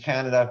U.S. and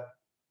Canada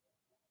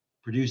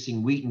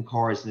producing wheat and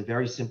cars in a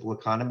very simple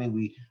economy.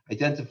 We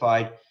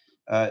identified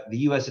the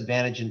U.S.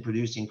 advantage in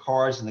producing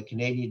cars and the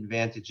Canadian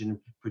advantage in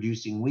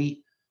producing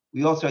wheat.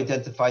 We also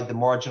identified the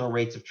marginal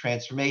rates of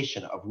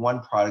transformation of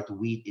one product,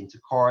 wheat, into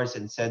cars,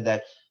 and said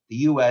that the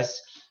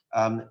U.S.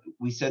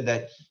 We said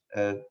that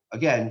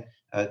again,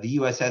 the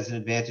U.S. has an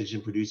advantage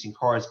in producing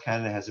cars.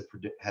 Canada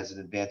has an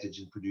advantage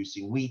in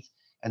producing wheat,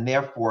 and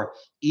therefore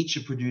each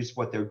should produce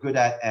what they're good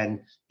at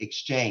and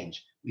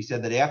exchange. We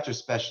said that after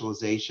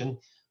specialization,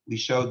 we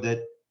showed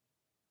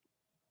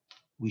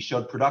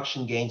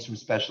production gains from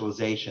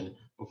specialization.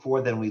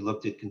 Before then, we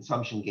looked at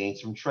consumption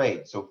gains from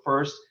trade. So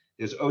first,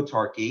 there's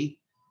autarky,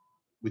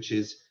 which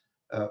is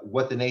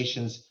what the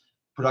nation's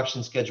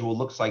production schedule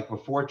looks like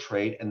before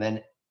trade, and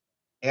then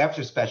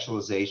after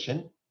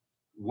specialization,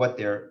 what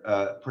their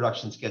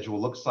production schedule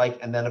looks like,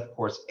 and then of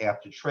course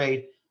after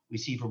trade. We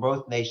see for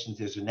both nations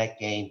there's a net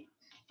gain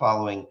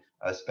following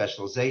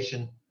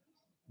specialization.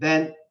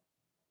 Then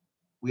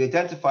we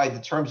identified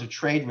the terms of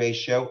trade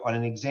ratio. On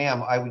an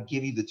exam, I would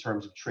give you the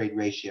terms of trade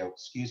ratio.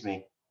 Excuse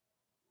me.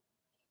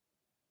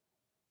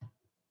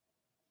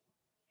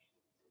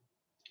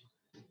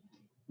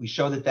 We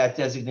show that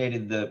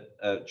designated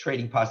the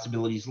trading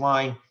possibilities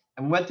line,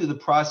 and we went through the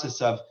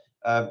process of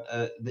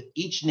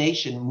each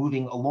nation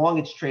moving along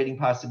its trading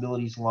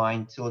possibilities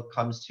line till it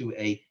comes to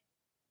a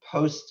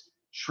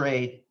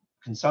post-trade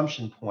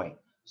consumption point.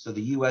 So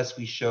the U.S.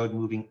 we showed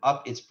moving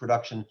up its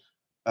production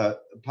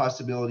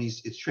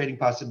possibilities, its trading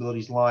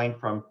possibilities line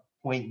from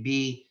point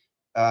B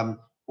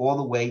all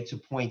the way to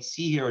point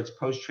C here, its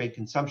post-trade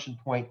consumption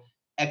point,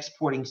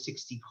 exporting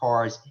 60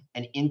 cars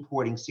and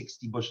importing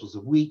 60 bushels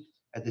of wheat,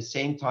 at the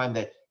same time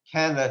that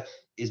Canada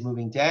is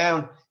moving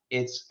down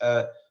its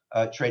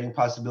trading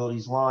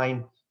possibilities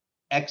line,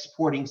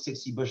 exporting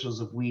 60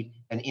 bushels of wheat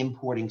and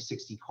importing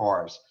 60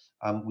 cars.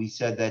 We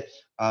said that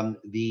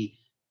the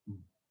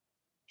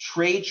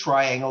trade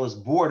triangle is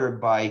bordered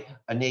by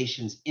a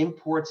nation's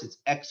imports, its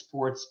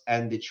exports,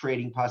 and the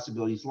trading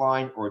possibilities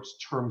line, or its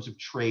terms of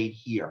trade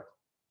here.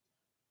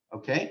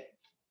 Okay?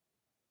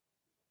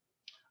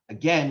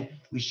 Again,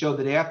 we showed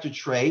that after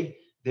trade,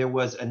 there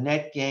was a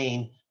net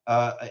gain,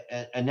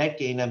 a net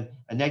gain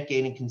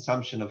in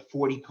consumption of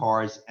 40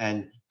 cars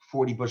and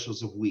 40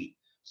 bushels of wheat.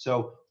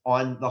 So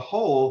on the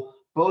whole,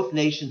 both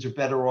nations are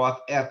better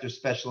off after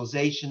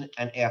specialization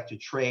and after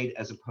trade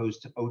as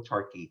opposed to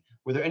autarky.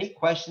 Were there any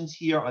questions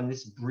here on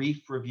this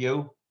brief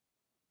review?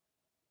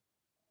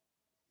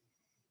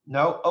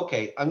 No?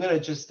 Okay, I'm going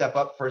to just step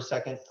up for a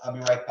second. I'll be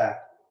right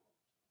back.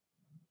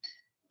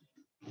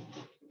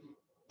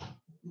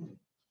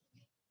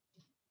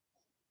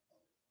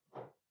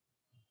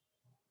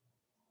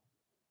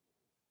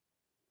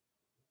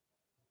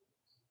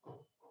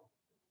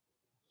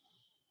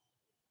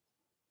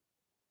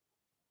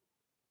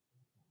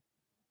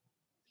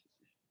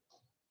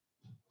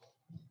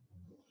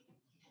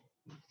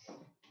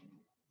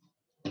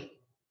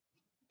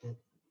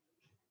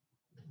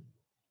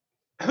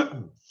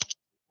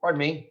 Pardon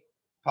me.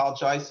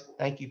 Apologize.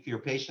 Thank you for your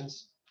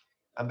patience.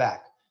 I'm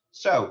back.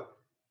 So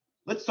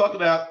let's talk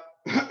about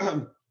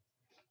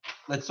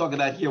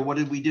here. What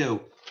did we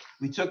do?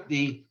 We took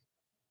the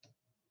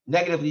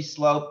negatively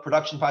sloped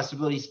production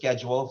possibility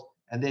schedules,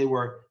 and they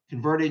were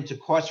converted into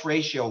cost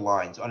ratio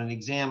lines. On an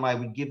exam, I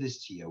would give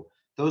this to you.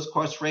 Those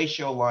cost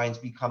ratio lines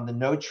become the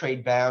no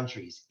trade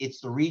boundaries.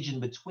 It's the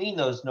region between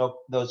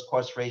those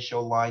cost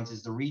ratio lines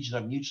is the region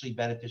of mutually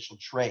beneficial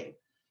trade.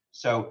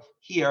 So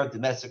here,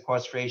 domestic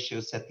cost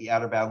ratios set the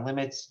outer bound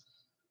limits,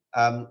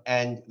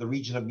 and the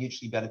region of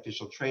mutually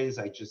beneficial trade, as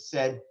I just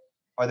said.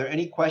 Are there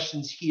any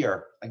questions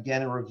here?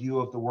 Again, a review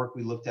of the work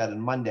we looked at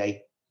on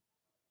Monday.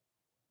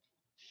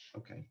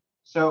 Okay,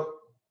 so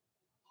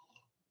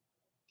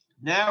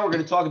now we're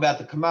going to talk about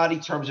the commodity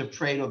terms of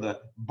trade, or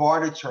the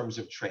barter terms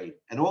of trade.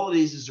 And all of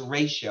these is a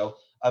ratio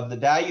of the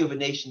value of a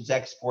nation's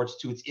exports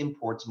to its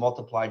imports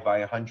multiplied by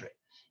 100.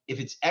 If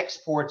its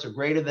exports are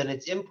greater than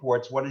its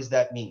imports, what does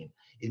that mean?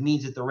 It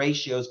means that the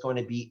ratio is going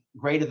to be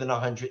greater than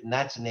 100, and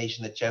that's a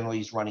nation that generally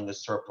is running a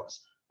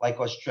surplus, like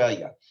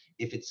Australia.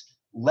 If it's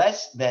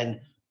less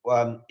than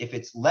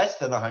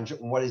 100,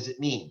 what does it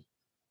mean?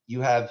 You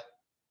have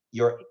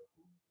your,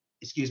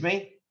 excuse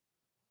me?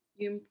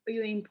 You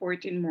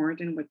import in more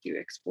than what you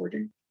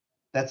exported.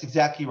 That's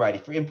exactly right.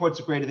 If your imports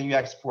are greater than your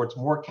exports,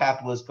 more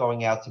capital is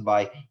going out to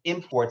buy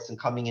imports than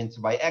coming in to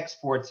buy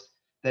exports,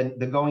 than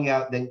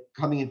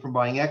coming in from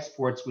buying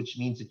exports, which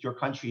means that your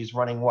country is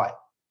running what?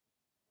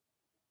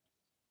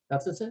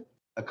 Deficit?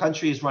 A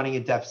country is running a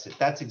deficit.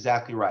 That's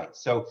exactly right.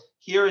 So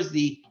here is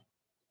the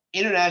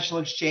international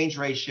exchange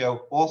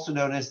ratio, also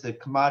known as the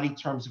commodity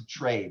terms of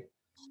trade,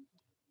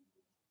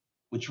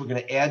 which we're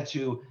going to add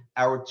to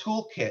our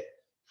toolkit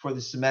for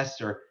the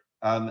semester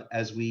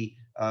as we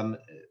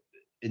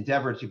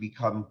endeavor to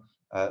become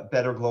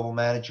better global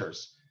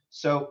managers.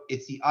 So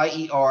it's the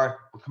IER,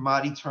 or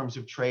commodity terms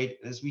of trade.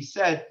 As we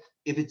said,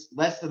 if it's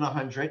less than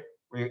 100,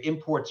 where your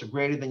imports are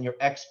greater than your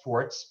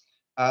exports,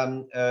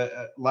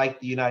 like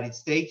the United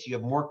States, you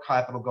have more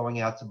capital going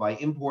out to buy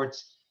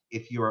imports.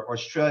 If you're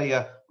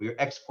Australia, where your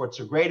exports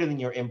are greater than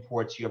your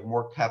imports, you have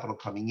more capital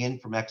coming in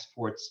from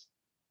exports.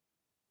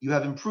 You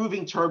have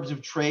improving terms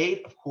of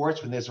trade, of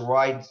course, when there's a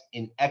rise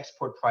in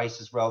export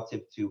prices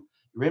relative to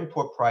your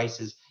import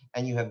prices,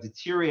 and you have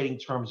deteriorating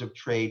terms of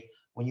trade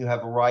when you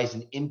have a rise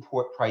in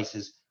import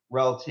prices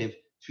relative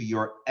to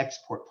your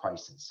export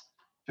prices.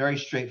 Very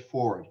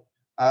straightforward.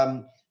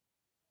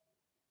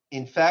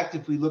 In fact,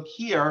 if we look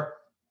here,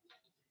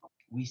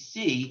 we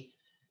see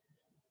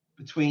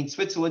between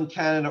Switzerland,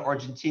 Canada,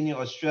 Argentina,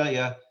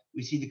 Australia,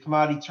 we see the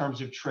commodity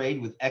terms of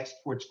trade with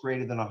exports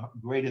greater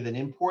than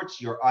imports.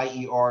 Your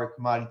IER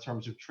commodity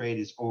terms of trade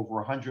is over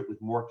 100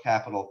 with more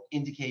capital,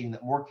 indicating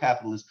that more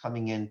capital is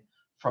coming in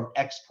from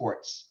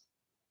exports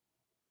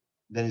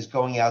than is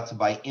going out to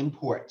buy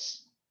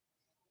imports.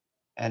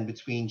 And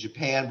between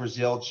Japan,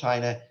 Brazil,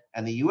 China,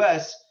 and the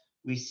US,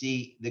 we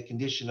see the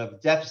condition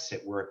of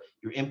deficit where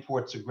your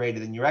imports are greater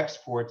than your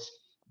exports,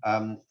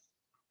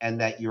 and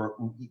that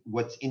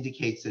what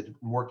indicates that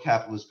more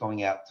capital is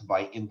going out to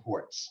buy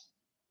imports.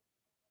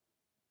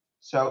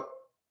 So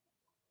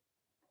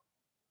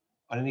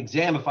on an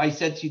exam, if I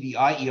said to you the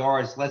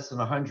IER is less than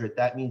 100,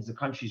 that means the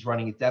country's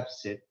running a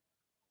deficit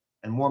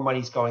and more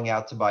money's going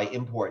out to buy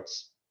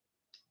imports.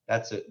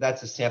 That's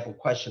a sample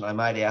question I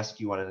might ask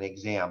you on an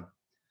exam.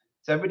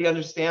 Does everybody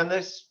understand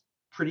this?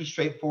 Pretty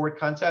straightforward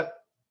concept.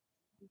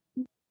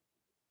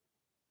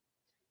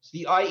 So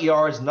the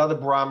IER is another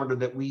barometer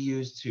that we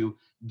use to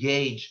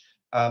gauge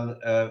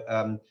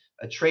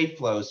trade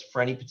flows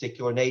for any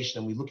particular nation.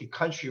 And we look at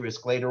country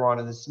risk later on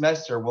in the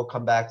semester. We'll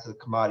come back to the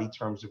commodity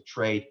terms of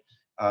trade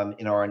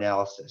in our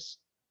analysis.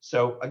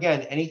 So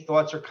again, any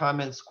thoughts or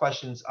comments,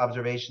 questions,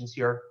 observations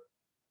here?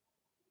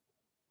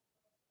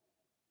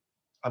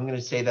 I'm going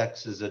to say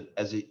that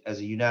as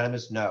a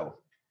unanimous no.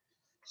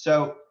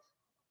 So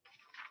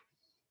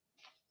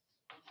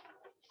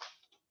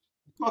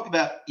talk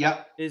about,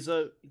 yeah.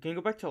 Can you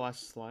go back to the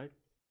last slide?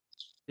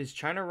 Is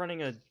China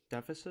running a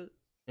deficit?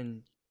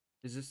 And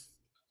is this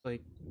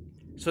like,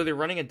 so they're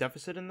running a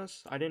deficit in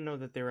this? I didn't know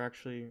that they were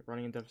actually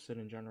running a deficit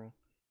in general.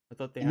 I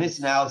thought they in had this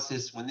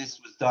analysis, when this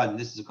was done,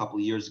 this is a couple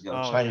of years ago,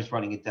 Oh, China's okay.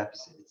 running a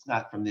deficit. It's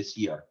not from this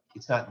year.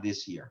 It's not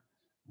this year.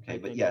 Okay,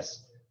 but thank you.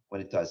 yes,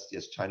 when it does,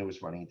 yes, China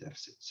was running a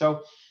deficit.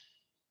 So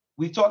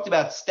we talked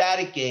about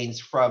static gains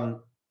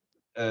from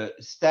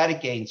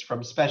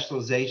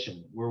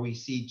specialization, where we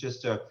see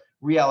just a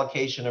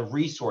reallocation of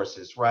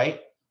resources,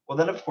 right? Well,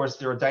 then of course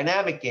there are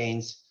dynamic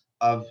gains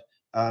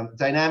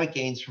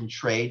from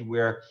trade,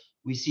 where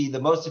we see the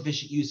most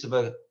efficient use of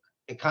a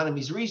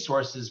economy's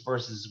resources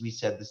versus, we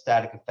said, the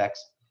static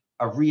effects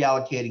of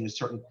reallocating a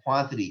certain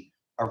quantity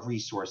of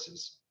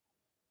resources,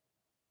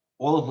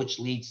 all of which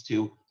leads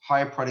to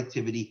higher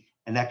productivity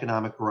and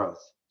economic growth.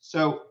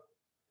 So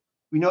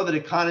we know that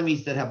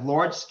economies that have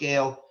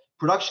large-scale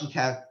production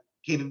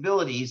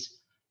capabilities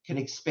can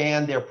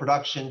expand their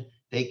production.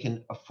 They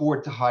can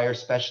afford to hire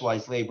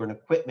specialized labor and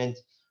equipment,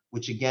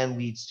 which again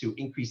leads to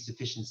increased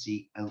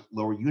efficiency and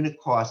lower unit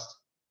cost.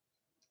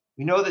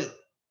 We know that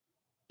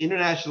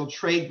international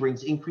trade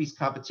brings increased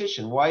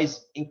competition. Why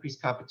is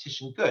increased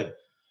competition good?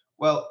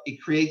 Well,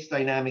 it creates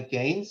dynamic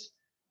gains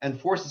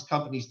and forces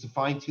companies to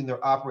fine-tune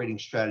their operating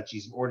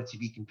strategies in order to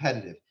be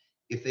competitive.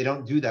 If they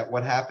don't do that,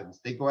 what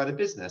happens? They go out of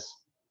business.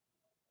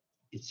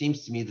 It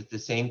seems to me that the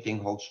same thing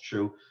holds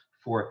true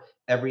for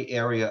every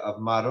area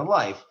of modern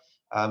life.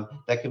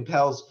 That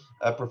compels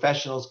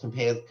professionals,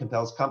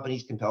 compels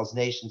companies, compels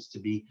nations to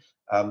be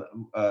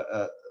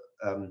to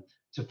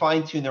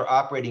fine-tune their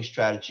operating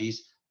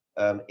strategies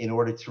in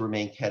order to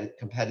remain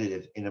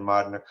competitive in a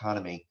modern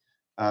economy.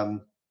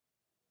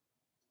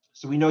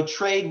 So we know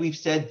trade, we've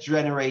said,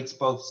 generates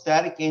both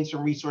static gains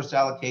from resource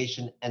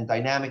allocation and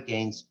dynamic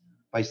gains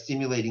by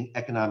stimulating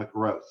economic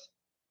growth.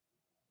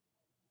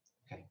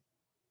 Okay.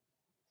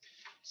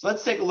 So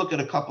let's take a look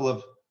at a couple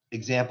of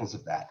examples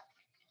of that.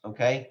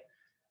 Okay.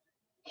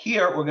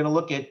 Here, we're going to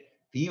look at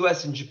the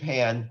US and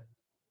Japan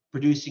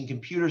producing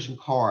computers and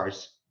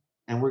cars,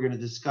 and we're going to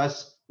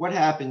discuss what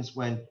happens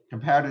when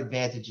comparative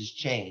advantages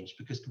change,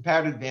 because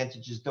comparative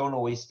advantages don't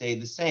always stay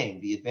the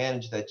same. The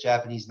advantage that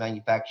Japanese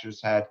manufacturers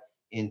had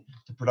in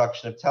the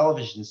production of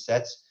television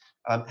sets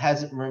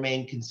hasn't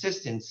remained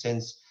consistent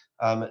since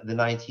the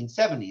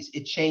 1970s.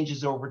 It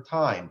changes over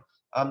time.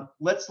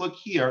 Let's look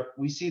here.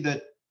 We see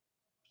that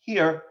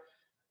here,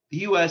 the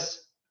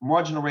US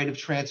marginal rate of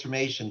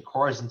transformation,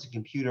 cars into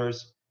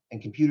computers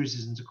and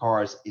computers into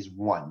cars, is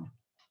 1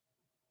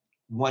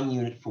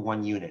 unit for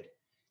 1 unit.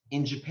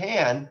 In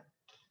Japan,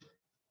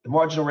 the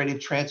marginal rate of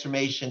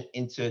transformation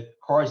into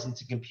cars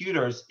into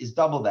computers is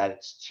double that,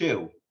 it's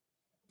 2.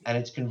 And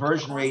its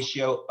conversion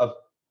ratio of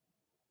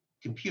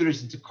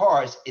computers into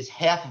cars is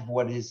half of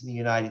what it is in the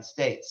United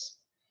States.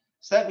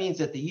 So that means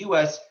that the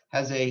US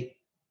has a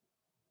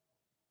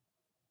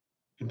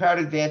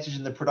comparative advantage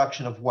in the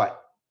production of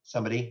what?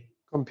 Somebody?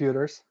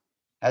 Computers.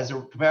 Has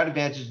a comparative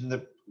advantage in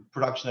the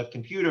production of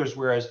computers,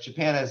 whereas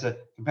Japan has a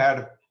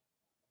comparative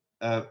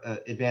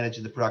advantage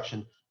in the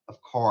production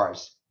of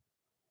cars.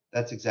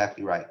 That's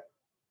exactly right.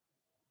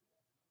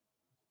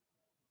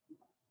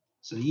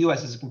 So the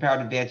U.S. has a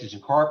comparative advantage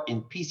in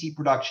PC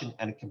production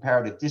and a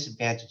comparative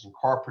disadvantage in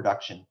car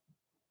production.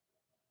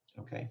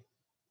 Okay.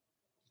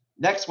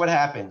 Next, what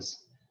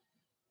happens?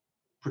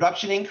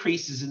 Production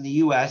increases in the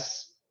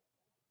U.S.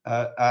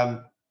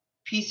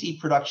 PC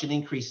production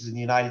increases in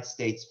the United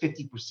States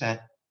 50%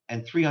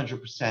 and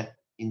 300%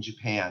 in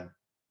Japan.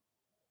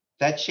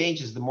 That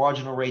changes the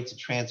marginal rates of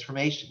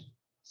transformation.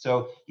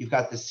 So you've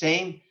got the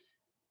same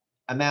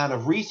amount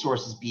of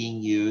resources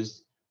being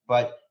used,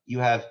 but you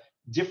have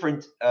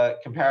different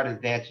comparative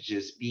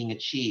advantages being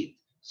achieved.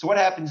 So what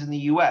happens in the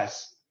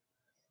US?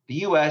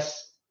 The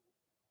US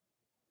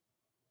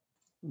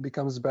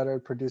becomes better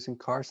at producing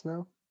cars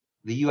now.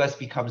 The US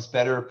becomes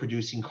better at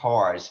producing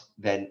cars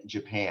than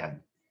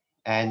Japan.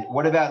 And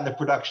what about in the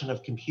production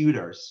of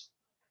computers?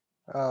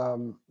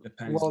 Depends.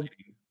 Well,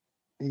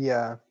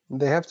 yeah,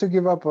 they have to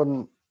give up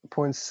on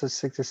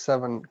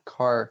 0.67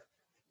 car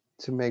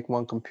to make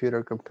one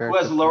computer compared Who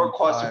has to a lower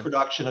cost of 0.5.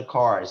 production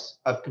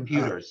of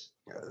computers?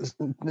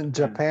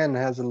 Japan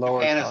has a lower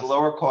Japan has a cost.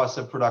 lower cost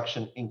of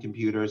production in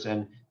computers,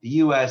 and the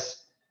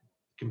US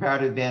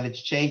comparative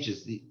advantage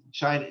changes.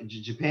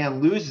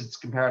 Japan loses its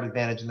comparative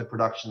advantage in the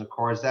production of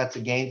cars. That's a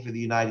gain for the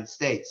United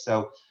States.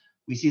 So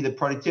we see the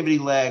productivity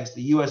lags.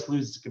 The US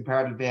loses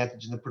comparative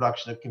advantage in the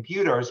production of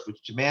computers,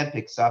 which Japan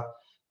picks up,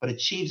 but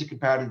achieves a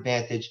comparative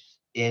advantage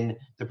in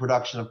the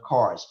production of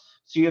cars.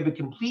 So you have a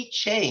complete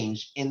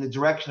change in the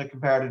direction of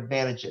comparative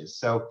advantages.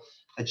 So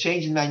a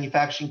change in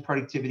manufacturing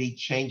productivity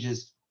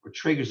changes or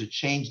triggers a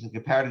change in the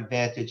comparative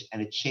advantage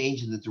and a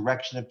change in the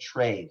direction of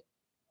trade.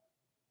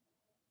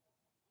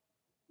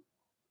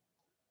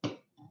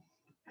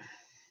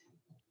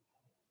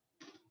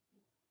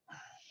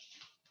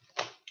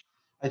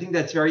 I think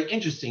that's very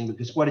interesting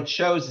because what it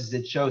shows is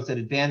it shows that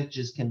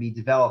advantages can be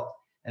developed,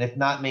 and if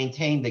not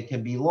maintained, they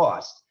can be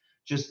lost.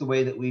 Just the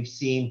way that we've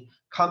seen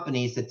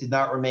companies that did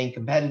not remain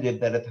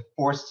competitive that are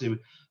forced to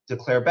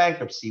declare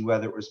bankruptcy,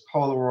 whether it was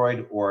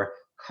Polaroid or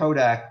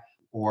Kodak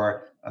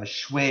or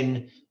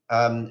Schwinn,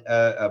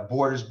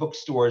 Borders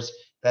bookstores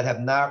that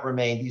have not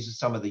remained. These are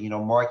some of the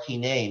marquee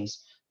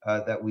names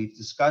that we've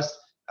discussed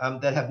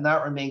that have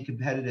not remained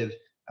competitive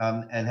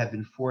and have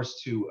been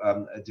forced to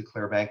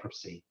declare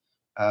bankruptcy.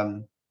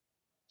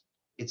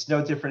 It's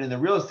no different in the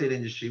real estate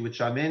industry,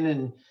 which I'm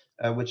in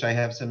and which I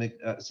have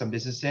some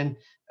business in,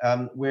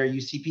 where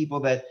you see people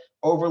that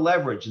over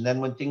leverage, and then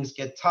when things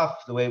get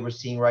tough, the way we're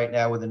seeing right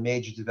now with a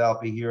major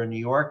developer here in New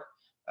York,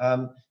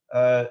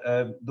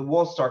 the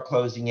walls start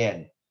closing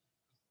in.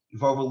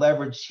 You've over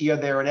leveraged here,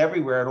 there, and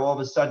everywhere, and all of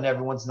a sudden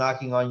everyone's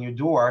knocking on your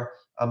door.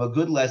 A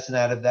good lesson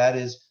out of that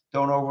is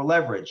don't over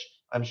leverage.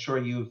 I'm sure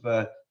you've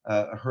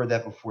heard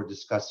that before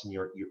discussed in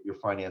your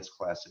finance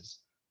classes.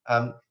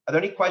 Are there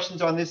any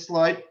questions on this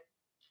slide?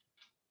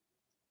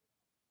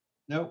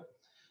 No.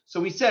 So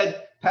we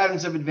said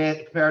patterns of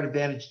comparative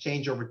advantage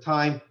change over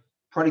time.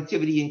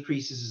 Productivity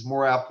increases as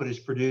more output is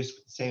produced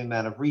with the same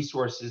amount of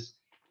resources.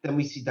 Then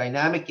we see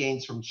dynamic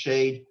gains from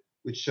trade,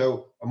 which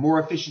show a more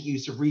efficient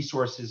use of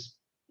resources,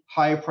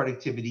 higher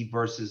productivity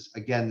versus,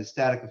 again, the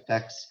static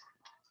effects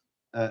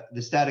of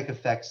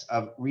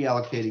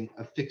reallocating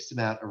a fixed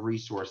amount of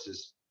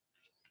resources.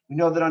 We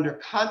know that under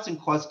constant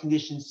cost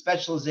conditions,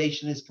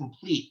 specialization is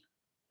complete,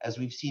 as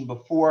we've seen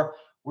before,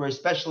 whereas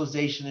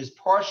specialization is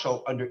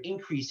partial under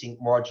increasing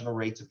marginal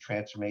rates of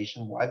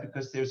transformation. Why?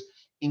 Because there's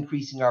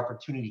increasing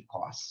opportunity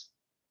costs.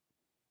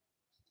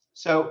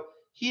 So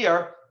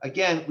here,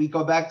 again, we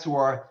go back to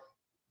our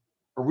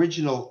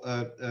original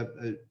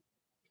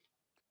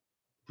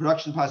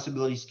production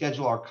possibility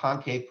schedule, our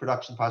concave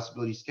production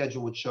possibility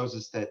schedule, which shows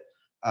us that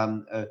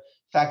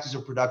factors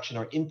of production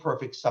are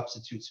imperfect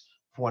substitutes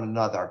for one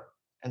another.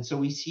 And so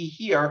we see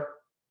here,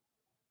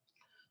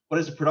 what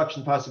is a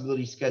production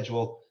possibility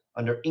schedule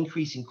under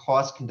increasing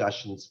cost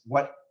conditions?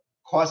 What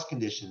cost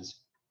conditions?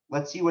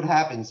 Let's see what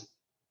happens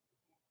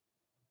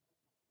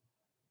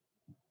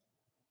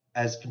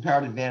as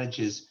comparative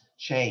advantages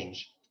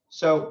change.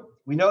 So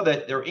we know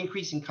that there are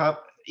increasing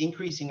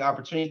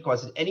opportunity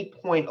costs at any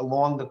point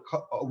along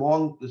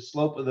the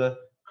slope of the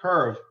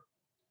curve.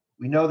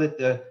 We know that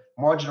the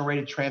marginal rate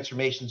of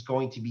transformation is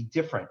going to be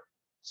different.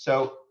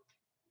 So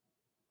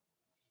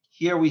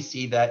here we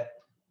see that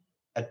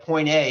at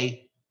point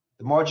A,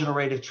 the marginal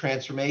rate of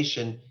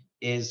transformation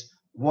is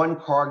 1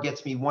 car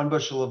gets me 1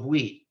 bushel of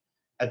wheat.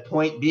 At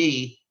point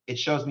B, it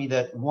shows me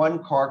that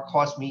 1 car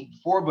costs me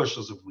 4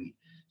 bushels of wheat.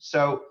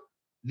 So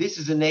this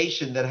is a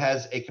nation that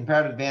has a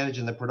comparative advantage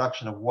in the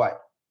production of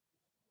what?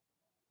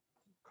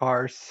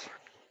 Cars.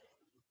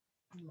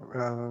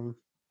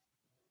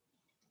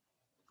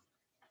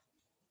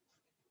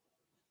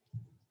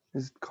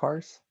 Is it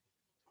cars?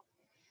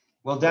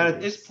 Well, down at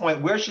this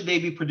point, where should they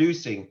be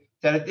producing?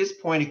 Down at this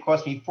point, it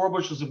cost me 4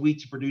 bushels of wheat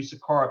to produce a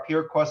car. Up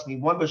here, it cost me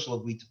 1 bushel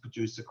of wheat to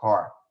produce a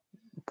car.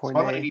 Point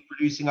So I'm A. going to be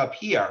producing up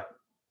here.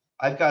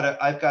 I've got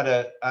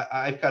a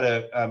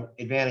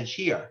advantage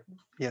here.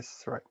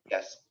 Yes, right.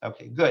 Yes.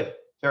 Okay. Good.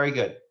 Very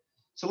good.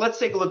 So let's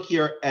take a look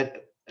here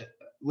at.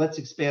 Let's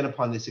expand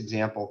upon this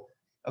example.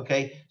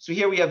 Okay, so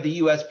here we have the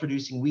US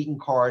producing wheat and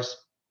cars.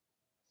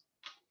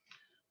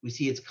 We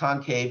see its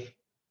concave.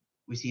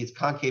 We see its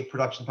concave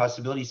production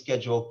possibility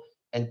schedule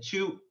and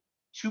two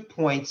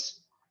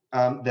points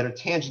that are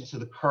tangent to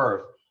the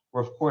curve,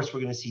 where of course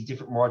we're going to see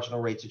different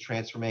marginal rates of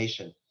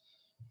transformation.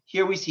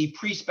 Here we see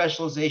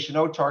pre-specialization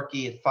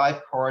autarky at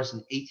 5 cars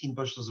and 18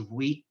 bushels of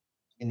wheat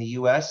in the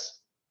US.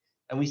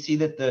 And we see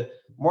that the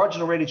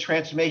marginal rate of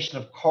transformation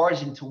of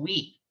cars into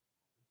wheat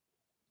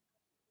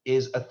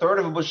is 1/3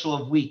 of a bushel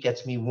of wheat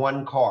gets me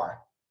 1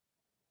 car.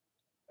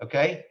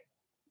 Okay?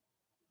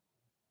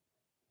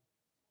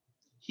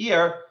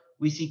 Here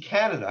we see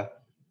Canada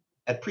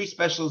at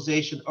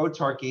pre-specialization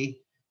autarky.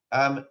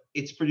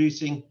 It's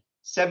producing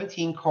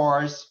 17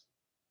 cars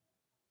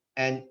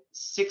and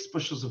 6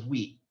 bushels of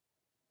wheat.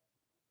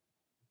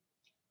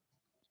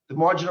 The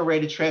marginal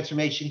rate of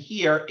transformation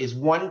here is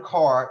 1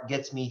 car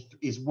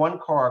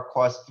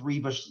costs 3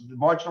 bushels. The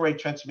marginal rate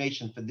of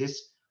transformation for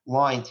this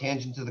line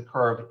tangent to the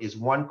curve is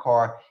 1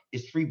 car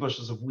is 3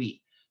 bushels of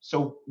wheat.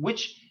 So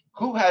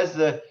who has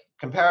the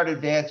comparative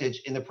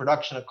advantage in the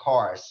production of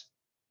cars?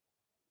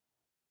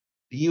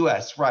 The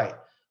US, right.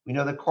 We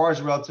know that cars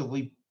are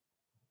relatively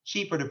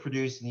cheaper to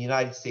produce in the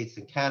United States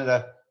than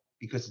Canada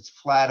because it's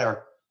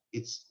flatter.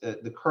 It's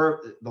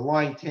the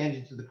line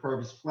tangent to the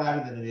curve is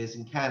flatter than it is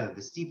in Canada.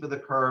 The steeper the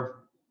curve,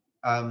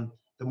 the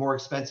more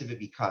expensive it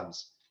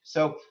becomes.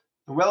 So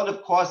the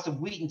relative cost of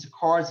wheat into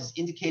cars is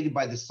indicated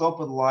by the slope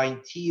of the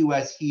line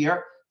TUS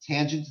here,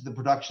 tangent to the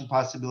production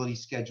possibility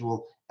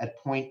schedule at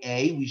point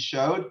A we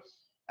showed,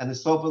 and the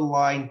slope of the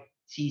line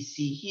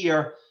TC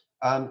here,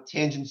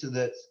 tangent to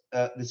the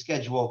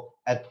schedule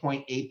at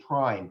point A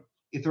prime.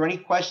 If there are any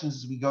questions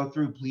as we go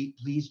through,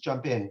 please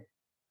jump in.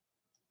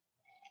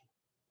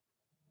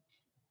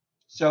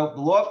 So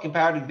the law of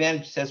comparative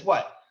advantage says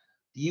what?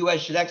 The US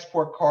should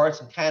export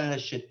cars and Canada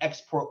should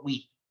export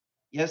wheat.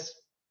 Yes?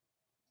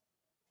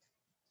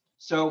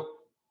 So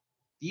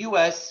the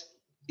US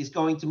is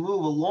going to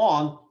move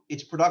along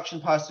its production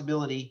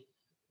possibility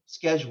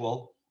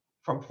schedule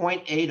from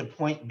point A to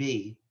point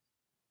B,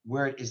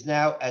 where it is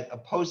now at a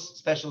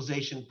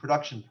post-specialization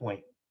production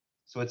point.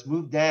 So it's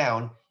moved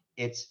down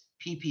its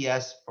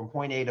PPS from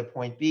point A to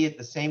point B at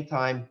the same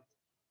time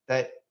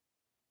that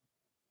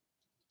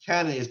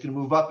Canada is going to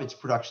move up its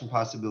production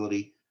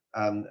possibility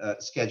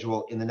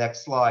schedule in the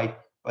next slide.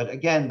 But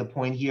again, the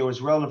point here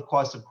is relative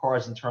cost of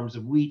cars in terms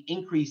of wheat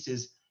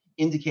increases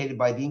indicated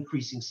by the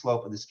increasing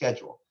slope of the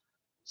schedule.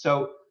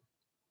 So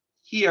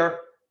here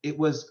it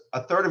was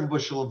 1/3 of a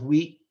bushel of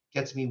wheat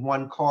gets me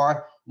 1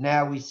 car.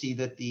 Now we see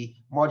that the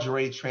marginal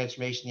rate of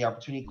transformation, the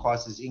opportunity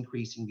cost is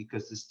increasing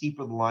because the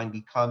steeper the line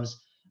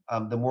becomes,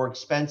 the more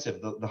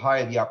expensive, the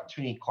higher the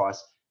opportunity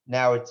cost.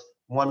 Now it's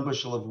 1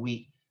 bushel of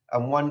wheat.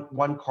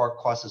 One car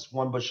costs us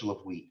 1 bushel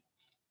of wheat.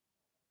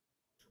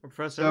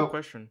 Professor, I have a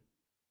question.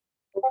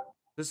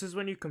 This is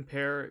when you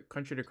compare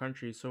country to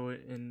country. So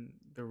in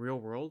the real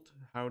world,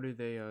 how do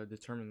they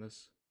determine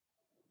this?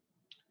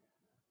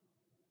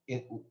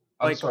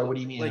 I'm sorry, what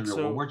do you mean in the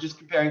real world? We're just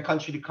comparing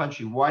country to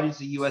country. Why does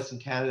the US and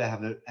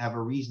Canada have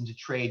a reason to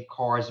trade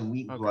cars and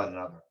wheat with one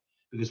another?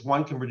 Because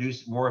one can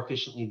produce more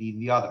efficiently than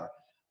the other.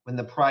 When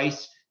the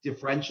price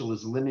differential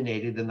is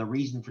eliminated, then the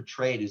reason for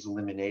trade is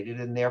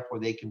eliminated, and therefore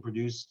they can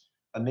produce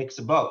a mix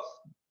of both,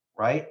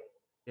 right?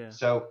 Yeah.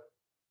 So,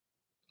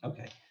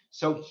 okay.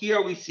 So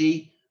here we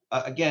see,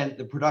 again,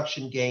 the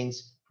production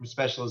gains from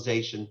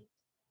specialization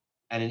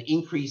and an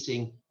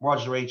increasing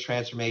marginal rate of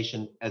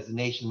transformation as the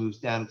nation moves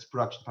down its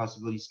production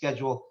possibility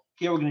schedule.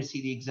 Here we're going to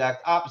see the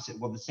exact opposite.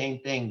 Well, the same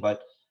thing,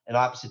 but in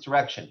opposite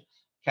direction.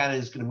 Canada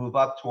is going to move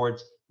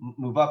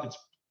up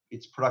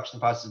its production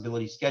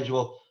possibility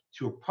schedule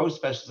to a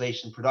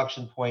post-specialization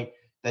production point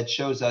that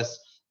shows us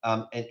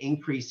an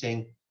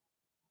increasing,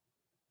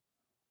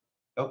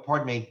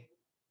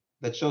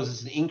 that shows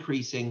us an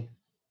increasing,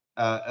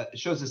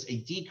 shows us a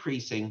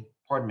decreasing,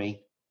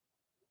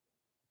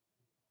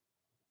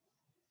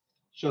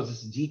 shows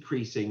us a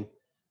decreasing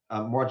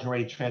marginal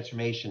rate of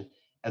transformation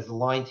as the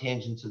line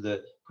tangent to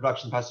the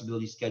production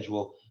possibility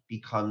schedule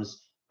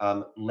becomes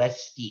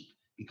less steep,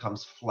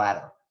 becomes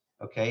flatter,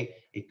 okay?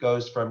 It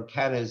goes from,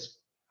 Canada's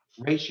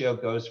ratio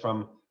goes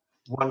from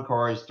 1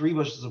 car is 3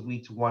 bushels of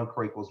wheat to 1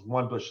 car equals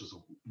 1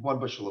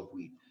 bushel of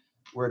wheat,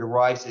 where it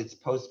arrives at its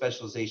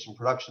post-specialization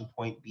production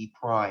point B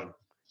prime.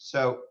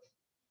 So,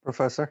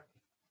 Professor?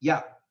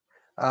 Yeah.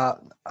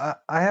 I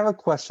have a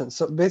question.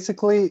 So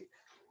basically,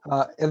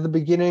 at the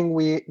beginning,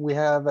 we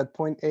have at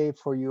point A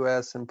for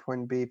US and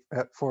point B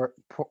for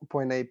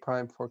point A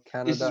prime for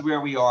Canada. This is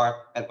where we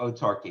are at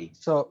autarky.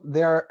 So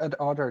they are at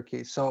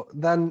autarky. So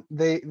then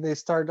they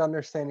start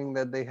understanding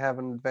that they have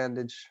an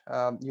advantage,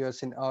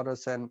 US in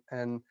autos and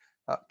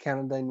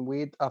Canada in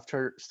wheat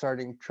after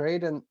starting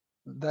trade, and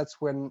that's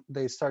when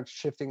they start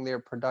shifting their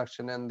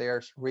production and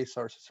their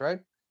resources, right?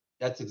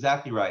 That's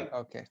exactly right.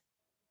 Okay.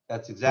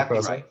 That's exactly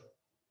Professor? right.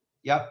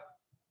 Yep.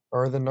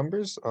 Are the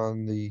numbers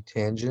on the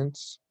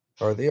tangents,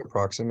 are they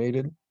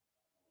approximated?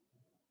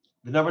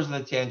 The numbers of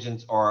the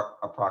tangents are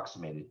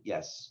approximated,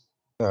 yes.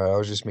 I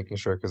was just making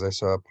sure because I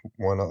saw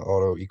one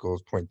auto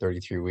equals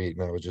 0.33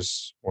 and I was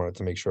just wanted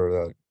to make sure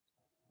that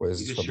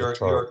was Because from the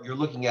chart. you're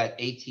looking at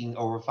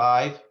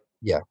 18/5.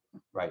 Yeah,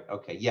 Right.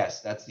 Okay.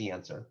 Yes, that's the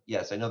answer.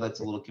 Yes, I know that's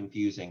a little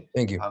confusing.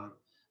 thank you.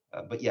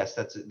 But yes,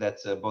 that's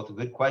both a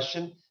good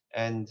question,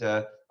 and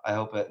I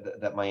hope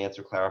that my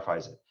answer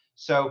clarifies it.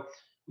 So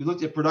we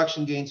looked at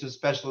production gains with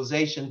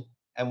specialization,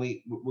 and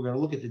we're going to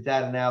look at the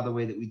data now the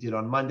way that we did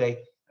on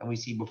Monday, and we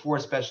see before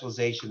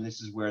specialization,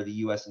 this is where the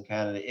U.S. and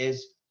Canada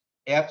is.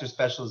 After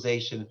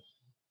specialization,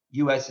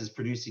 U.S. is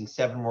producing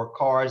 7 more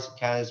cars,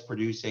 Canada is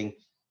producing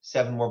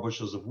 7 more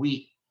bushels of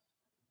wheat.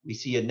 We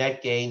see a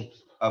net gain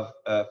of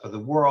for the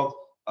world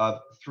of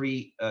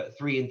 3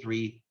 and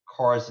 3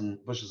 cars and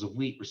bushels of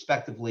wheat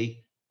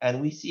respectively. And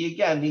we see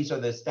again, these are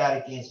the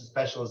static gains of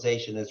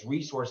specialization as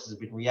resources have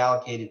been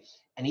reallocated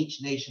and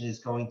each nation is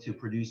going to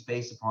produce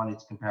based upon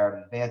its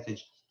comparative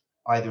advantage,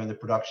 either in the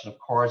production of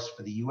cars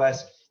for the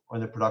US or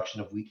in the production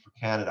of wheat for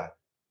Canada.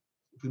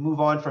 If we move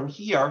on from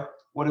here,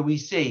 what do we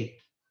see?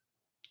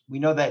 We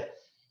know that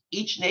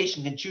each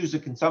nation can choose a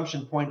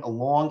consumption point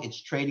along its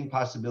trading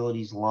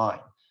possibilities line.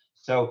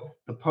 So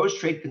the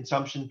post-trade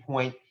consumption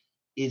point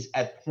is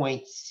at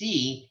point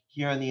C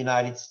here in the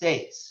United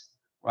States,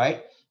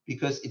 right?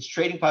 Because its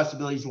trading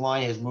possibilities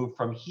line has moved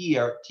from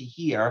here to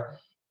here.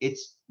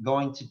 It's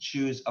going to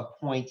choose a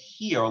point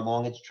here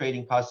along its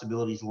trading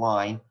possibilities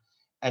line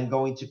and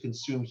going to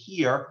consume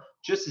here,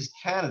 just as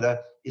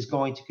Canada is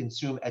going to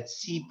consume at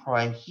C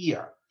prime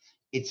here.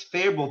 It's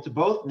favorable to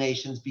both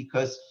nations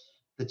because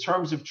the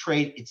terms of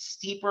trade, it's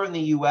steeper in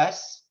the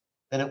US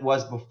than it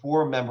was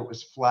before. Remember, it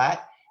was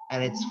flat,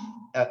 and it's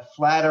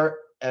flatter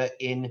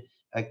in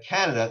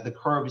Canada. The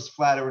curve is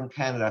flatter in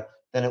Canada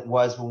than it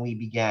was when we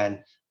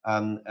began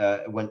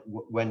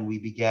when we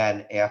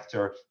began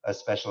after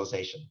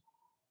specialization.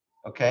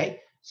 Okay,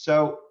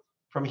 so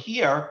from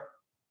here.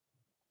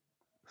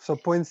 So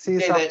point C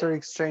is after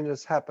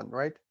exchanges happen,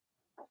 right?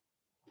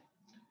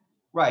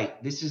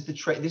 Right. This is the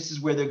trade. This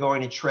is where they're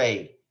going to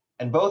trade,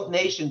 and both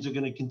nations are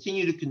going to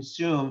continue to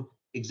consume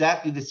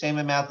exactly the same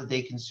amount that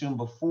they consumed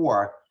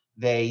before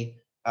they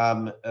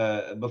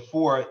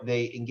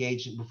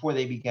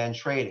began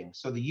trading.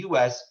 So the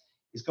U.S.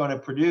 is going to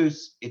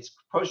produce its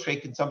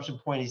post-trade consumption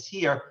point is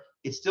here.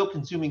 It's still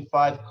consuming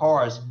 5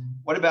 cars.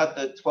 What about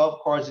the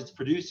 12 cars it's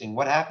producing?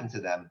 What happened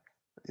to them?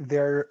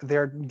 They're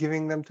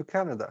giving them to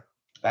Canada.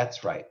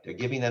 That's right. They're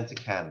giving them to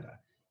Canada.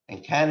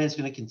 And Canada is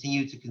going to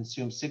continue to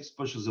consume 6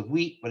 bushels of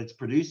wheat, but it's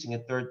producing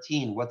at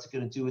 13. What's it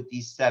going to do with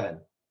these 7?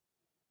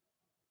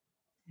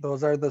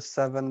 Those are the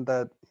 7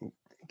 that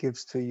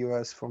gives to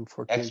US from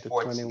 14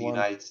 exports to 21. To the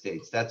United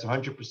States. That's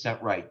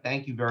 100% right.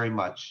 Thank you very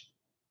much.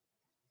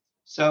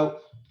 So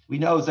we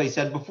know, as I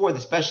said before, the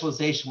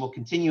specialization will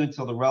continue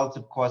until the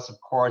relative cost of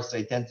cars is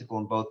identical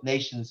in both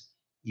nations.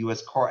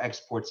 U.S. car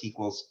exports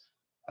equals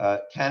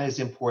Canada's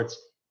imports,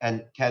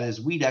 and Canada's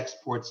wheat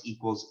exports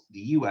equals the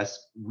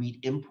U.S. wheat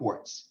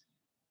imports.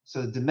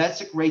 So the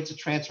domestic rates of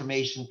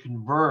transformation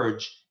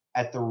converge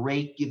at the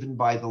rate given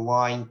by the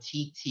line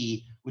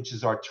TT, which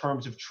is our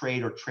terms of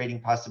trade or trading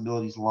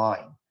possibilities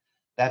line.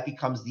 That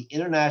becomes the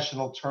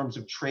international terms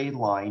of trade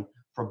line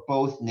for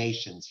both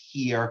nations,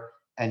 here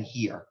and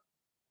here.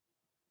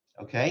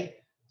 Okay,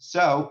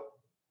 so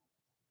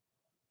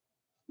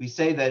we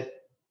say that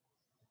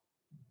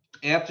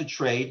after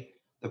trade,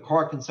 the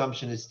car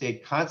consumption has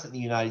stayed constant in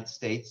the United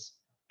States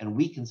and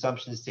wheat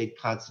consumption has stayed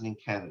constant in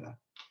Canada.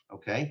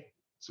 Okay,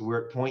 so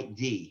we're at point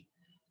D.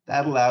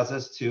 That allows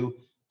us to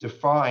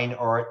define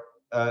our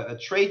a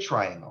trade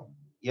triangle.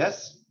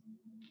 Yes,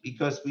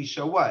 because we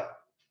show what?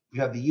 We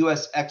have the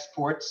U.S.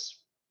 exports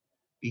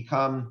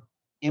become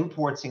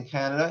imports in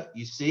Canada,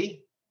 you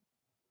see?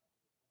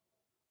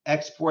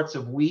 Exports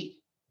of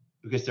wheat,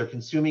 because they're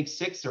consuming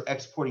 6, they're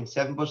exporting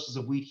 7 bushels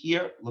of wheat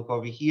here. Look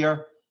over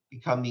here,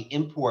 become the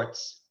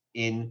imports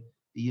in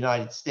the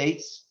United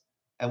States.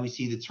 And we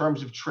see the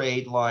terms of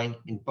trade line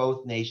in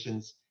both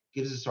nations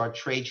gives us our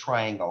trade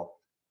triangle.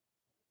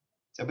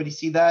 Does everybody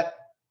see that?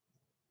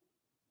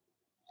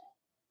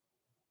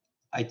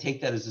 I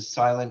take that as a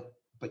silent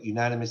but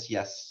unanimous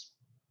yes.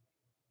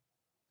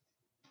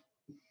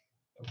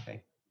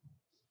 Okay.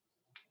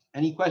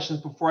 Any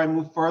questions before I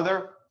move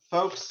further,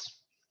 folks?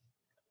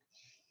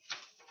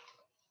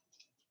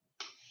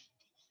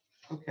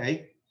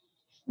 Okay.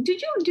 Do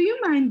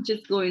you mind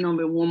just going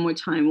over one more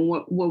time?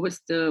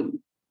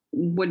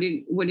 What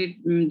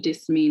did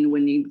this mean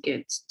when it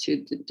gets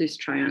to this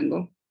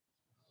triangle?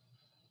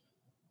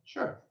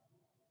 Sure.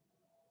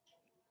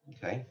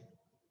 Okay.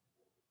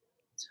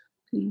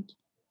 Thank you.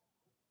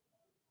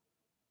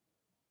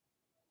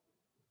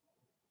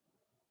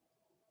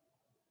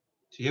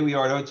 So here we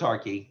are at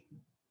autarky.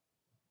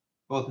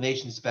 Both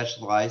nations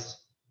specialize.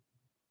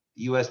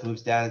 The U.S.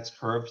 moves down its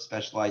curve,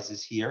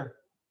 specializes here.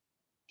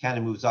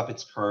 Canada moves up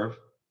its curve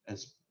and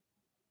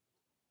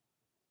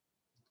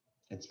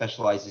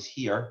specializes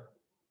here,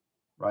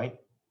 right?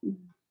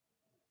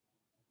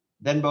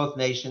 Then both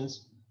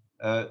nations,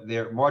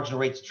 their marginal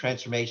rates of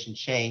transformation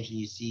change, and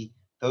you see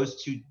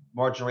those two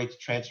marginal rates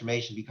of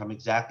transformation become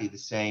exactly the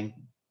same.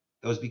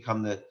 those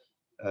become the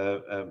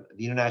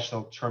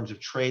international terms of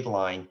trade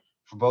line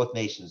for both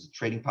nations, the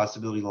trading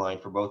possibility line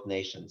for both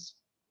nations.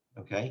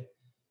 Okay,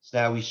 so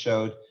now we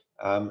showed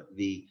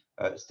the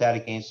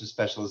static gains to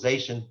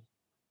specialization.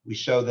 We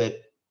show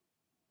that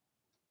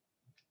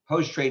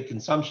post-trade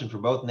consumption for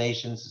both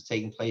nations is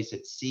taking place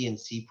at C and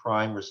C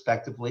prime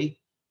respectively,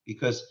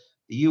 because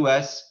the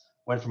US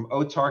went from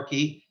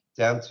autarky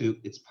down to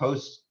its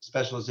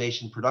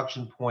post-specialization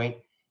production point,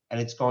 and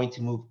it's going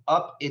to move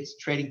up its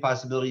trading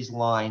possibilities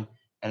line,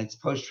 and its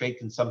post-trade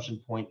consumption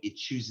point it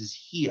chooses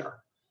here,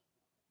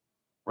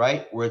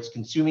 right? Where it's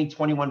consuming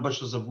 21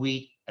 bushels of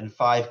wheat and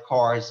 5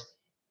 cars,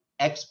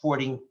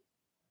 exporting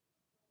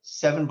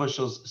 7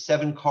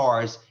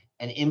 cars,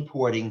 and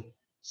importing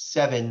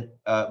 7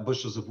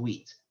 bushels of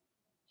wheat.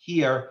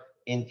 Here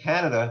in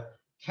Canada,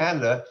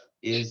 Canada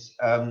is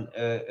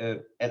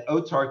at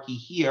autarky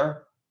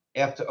here.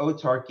 After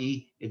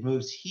autarky, it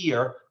moves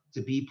here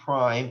to B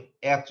prime.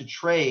 After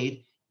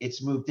trade,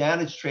 it's moved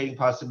down its trading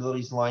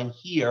possibilities line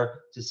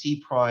here to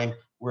C prime,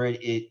 where it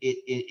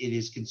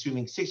is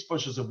consuming 6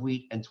 bushels of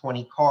wheat and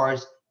 20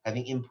 cars,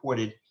 having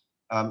imported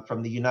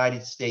from the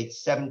United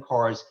States 7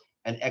 cars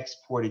and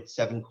exported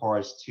 7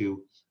 cars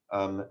to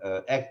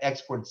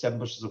exported 7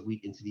 bushels of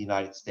wheat into the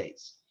United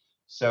States.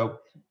 So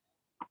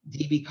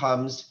D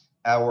becomes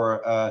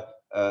our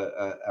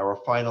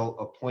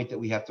final point that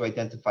we have to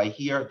identify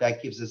here.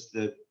 That gives us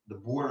the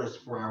borders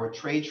for our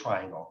trade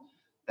triangle.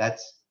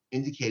 That's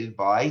indicated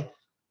by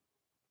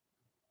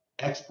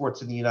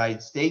exports in the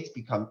United States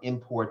become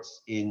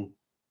imports in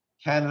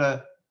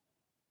Canada.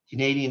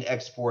 Canadian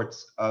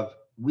exports of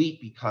wheat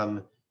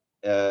become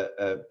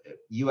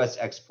U.S.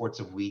 exports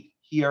of wheat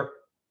here.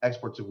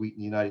 Exports of wheat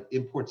in the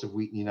imports of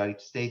wheat in the United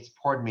States,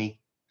 pardon me.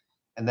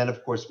 And then,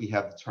 of course, we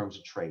have the terms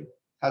of trade.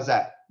 How's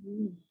that?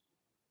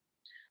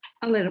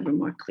 A little bit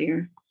more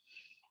clear.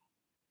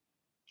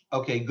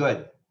 Okay,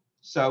 good.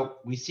 So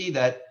we see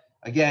that,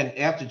 again,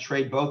 after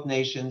trade, both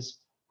nations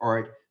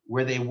are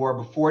where they were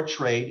before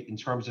trade in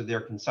terms of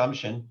their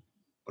consumption.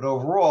 But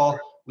overall,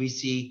 we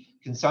see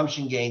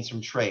consumption gains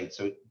from trade.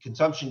 So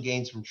consumption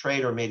gains from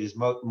trade are made as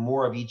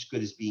more of each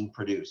good is being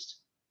produced.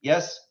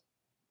 Yes?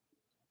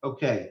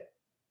 Okay.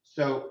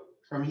 So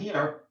from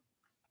here,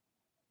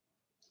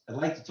 I'd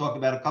like to talk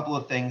about a couple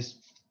of things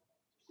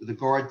with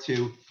regard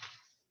to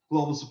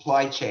global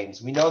supply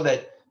chains. We know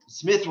that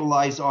Smith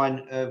relies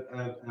on,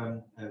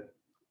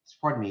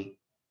 pardon me,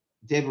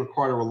 David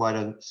Ricardo relied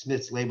on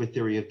Smith's labor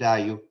theory of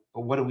value.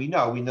 But what do we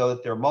know? We know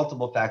that there are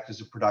multiple factors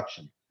of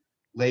production: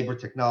 labor,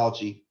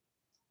 technology,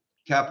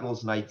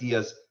 capitals, and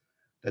ideas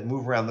that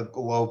move around the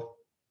globe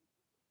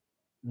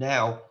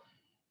now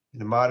in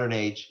the modern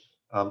age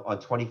on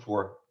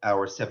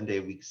 24-hour,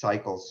 7-day-a-week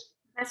cycles.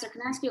 Professor,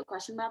 can I ask you a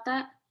question about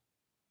that?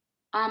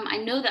 I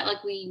know that,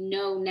 like, we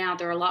know now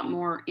there are a lot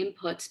more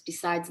inputs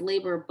besides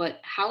labor,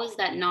 but how is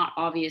that not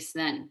obvious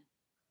then?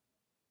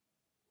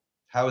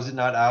 How is it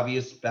not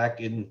obvious back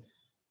in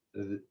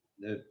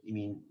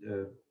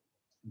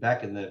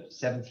back in the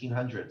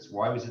 1700s?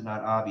 Why was it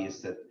not obvious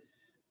that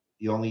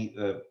the only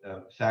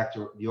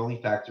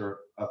factor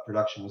of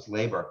production was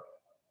labor?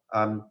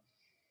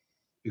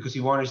 Because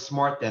we weren't as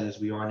smart then as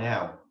we are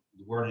now.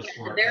 We weren't as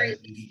smart as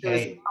we became.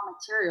 There's raw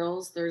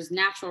materials, there's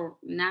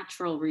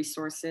natural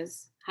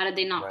resources. How did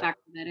they not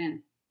factor that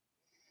in?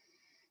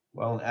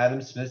 Well, in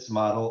Adam Smith's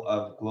model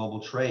of global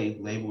trade,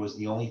 labor was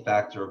the only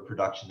factor of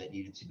production that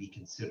needed to be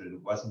considered.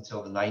 It wasn't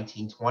until the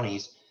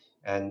 1920s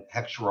and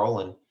Hector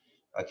Rowland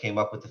came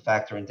up with the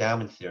factor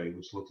endowment theory,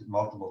 which looked at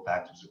multiple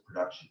factors of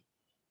production.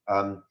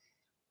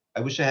 I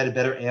wish I had a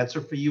better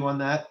answer for you on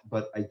that,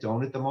 but I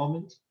don't at the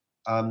moment.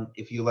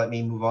 If you let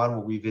me move on,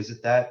 we'll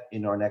revisit that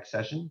in our next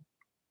session.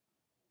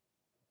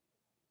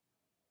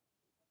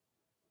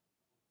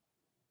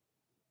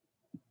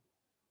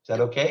 Is that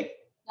okay?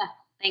 Yeah,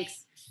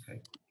 thanks.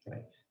 Okay.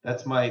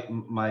 That's my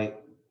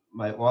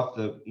off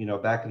the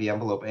back of the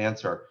envelope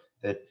answer.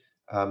 That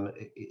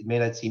it may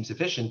not seem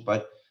sufficient,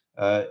 but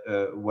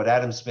what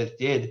Adam Smith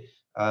did,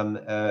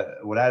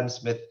 what Adam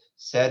Smith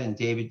said, and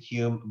David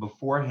Hume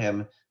before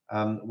him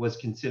was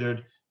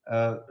considered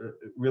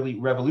really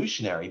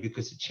revolutionary,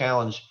 because it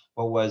challenged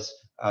what was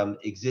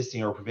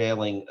existing or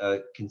prevailing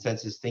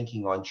consensus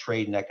thinking on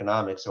trade and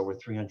economics over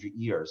 300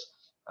 years.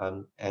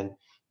 And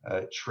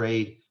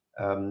trade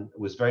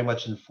was very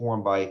much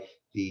informed by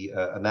the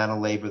amount of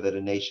labor that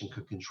a nation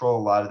could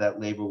control. A lot of that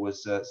labor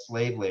was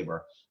slave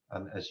labor,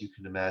 as you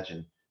can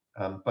imagine.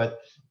 But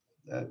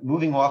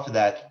moving off of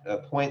that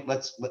point,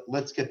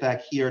 let's get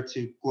back here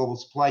to global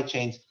supply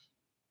chains.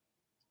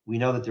 We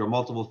know that there are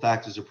multiple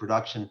factors of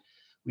production.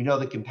 We know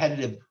that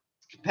competitive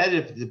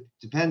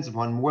depends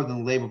upon more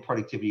than labor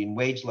productivity and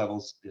wage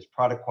levels. There's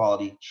product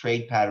quality,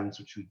 trade patterns,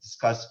 which we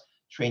discussed,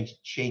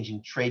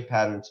 changing trade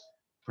patterns,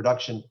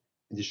 production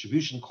and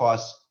distribution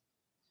costs.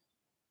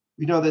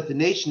 We know that the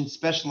nation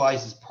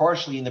specializes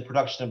partially in the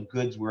production of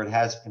goods where it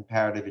has a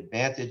comparative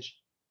advantage.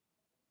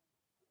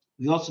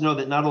 We also know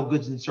that not all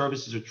goods and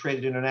services are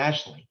traded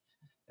internationally.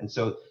 And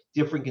so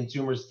different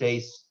consumers'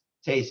 tastes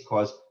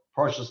cause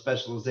partial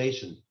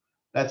specialization.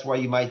 That's why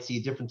you might see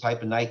a different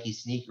type of Nike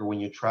sneaker when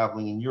you're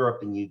traveling in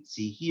Europe than you'd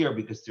see here,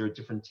 because there are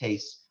different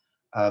tastes.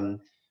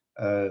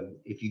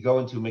 If you go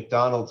into a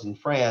McDonald's in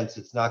France,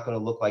 it's not going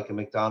to look like a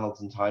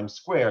McDonald's in Times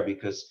Square,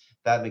 because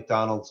that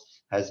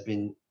McDonald's has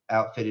been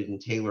outfitted and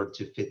tailored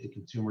to fit the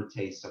consumer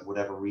taste of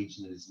whatever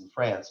region it is in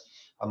France.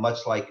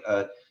 Much like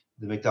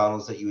the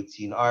McDonald's that you would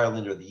see in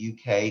Ireland or the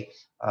UK.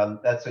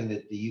 That's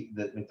something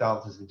that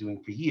McDonald's has been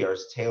doing for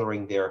years,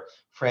 tailoring their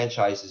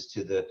franchises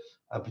to the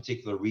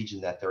particular region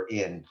that they're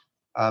in.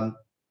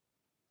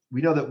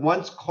 We know that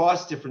once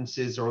cost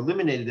differences are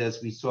eliminated,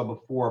 as we saw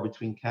before,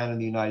 between Canada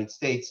and the United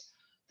States,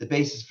 the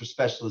basis for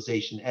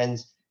specialization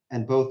ends,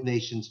 and both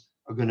nations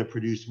are going to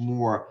produce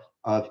more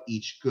of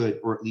each good,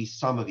 or at least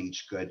some of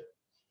each good.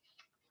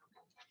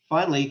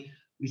 Finally,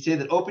 we say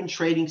that open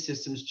trading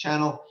systems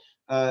channel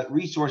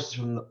resources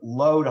from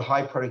low to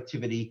high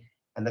productivity,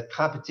 and that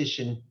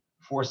competition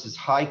forces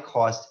high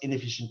cost,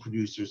 inefficient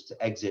producers to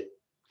exit,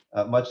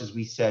 much as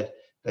we said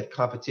that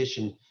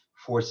competition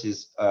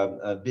forces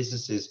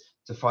businesses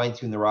to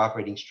fine-tune their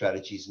operating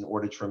strategies in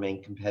order to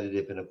remain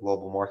competitive in a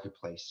global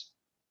marketplace.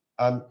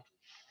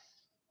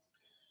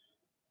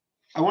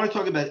 I want to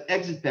talk about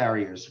exit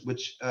barriers,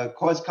 which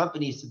cause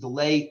companies to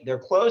delay their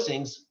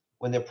closings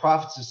when their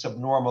profits are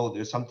subnormal,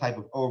 there's some type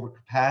of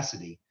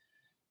overcapacity.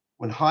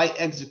 When high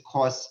exit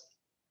costs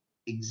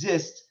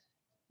exist,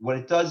 what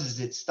it does is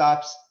it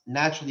stops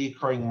naturally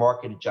occurring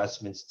market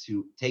adjustments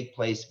to take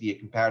place via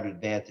comparative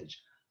advantage.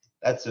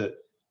 That's a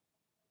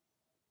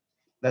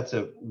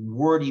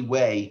wordy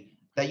way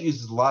that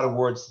uses a lot of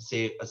words to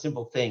say a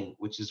simple thing,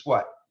 which is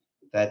what?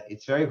 That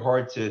it's very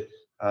hard to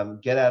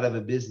get out of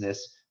a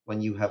business when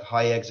you have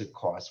high exit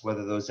costs,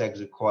 whether those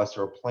exit costs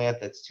are a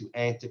plant that's too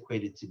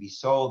antiquated to be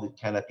sold, it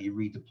cannot be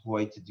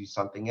redeployed to do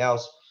something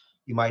else.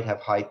 You might have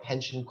high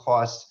pension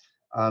costs.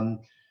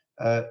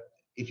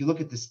 If you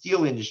look at the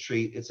steel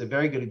industry, it's a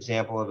very good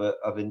example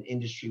of an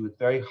industry with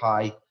very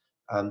high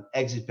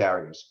exit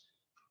barriers,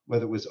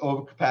 whether it was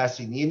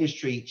overcapacity in the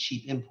industry,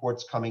 cheap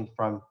imports coming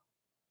from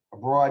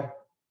abroad,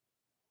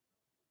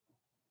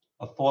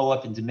 a fall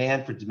off in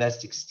demand for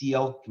domestic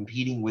steel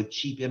competing with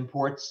cheap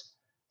imports,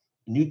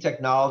 new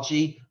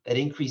technology that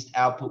increased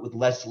output with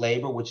less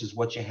labor, which is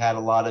what you had a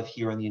lot of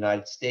here in the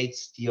United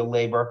States, steel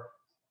labor.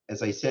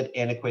 As I said,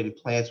 antiquated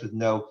plants with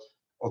no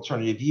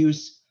alternative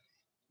use.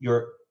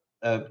 Your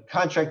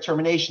contract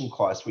termination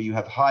costs, where you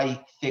have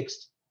high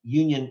fixed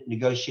union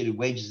negotiated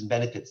wages and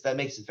benefits. That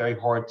makes it very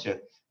hard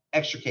to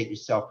extricate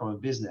yourself from a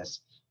business,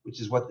 which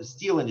is what the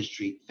steel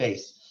industry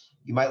faced.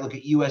 You might look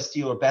at US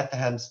Steel or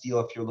Bethlehem Steel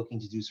if you're looking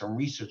to do some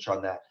research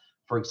on that,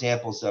 for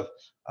examples of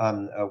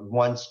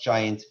once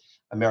giant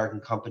American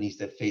companies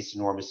that faced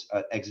enormous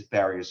exit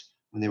barriers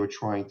when they were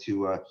trying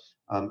to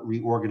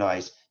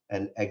reorganize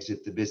and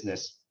exit the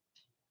business.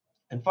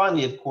 And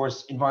finally, of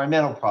course,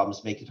 environmental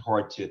problems make it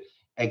hard to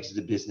exit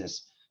a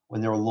business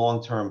when there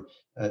are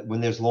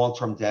when there's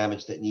long-term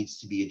damage that needs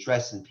to be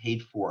addressed and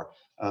paid for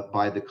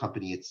by the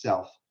company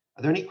itself.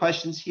 Are there any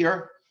questions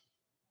here?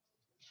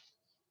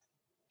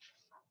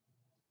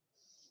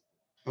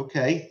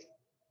 Okay.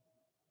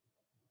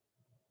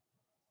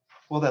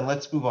 Well then,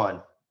 let's move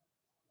on.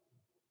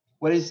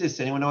 What is this?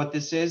 Anyone know what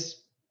this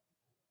is?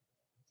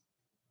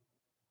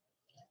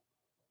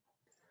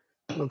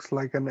 Looks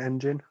like an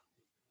engine.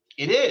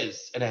 It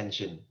is an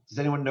engine. Does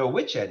anyone know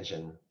which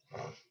engine?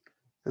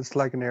 It's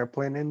like an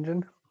airplane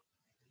engine.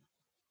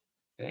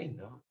 Okay,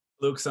 no.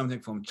 Looks something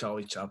from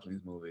Charlie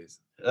Chaplin's movies.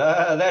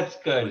 That's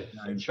good.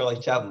 Charlie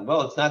Chaplin.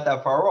 Well, it's not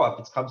that far off.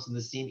 It comes from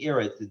the same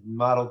era. It's the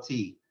Model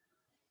T.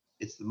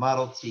 It's the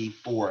Model T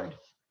Ford,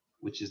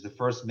 which is the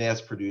first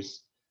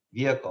mass-produced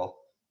vehicle.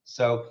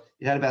 So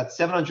it had about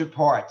 700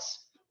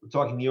 parts. We're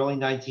talking the early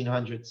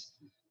 1900s.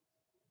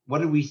 What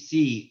did we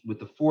see with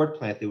the Ford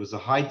plant? There was a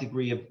high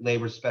degree of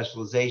labor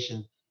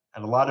specialization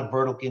and a lot of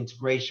vertical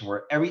integration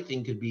where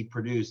everything could be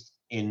produced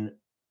in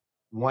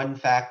one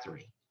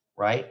factory,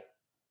 right?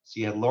 So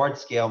you had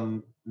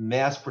large-scale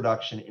mass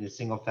production in a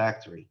single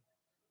factory.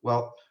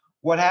 Well,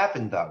 what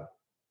happened though?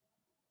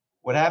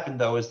 What happened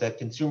though is that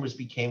consumers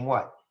became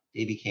what?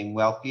 They became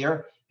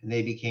wealthier and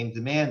they became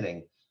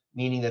demanding,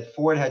 meaning that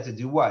Ford had to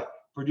do what?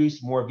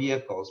 Produce more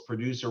vehicles,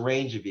 produce a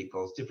range of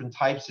vehicles, different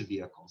types of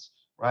vehicles,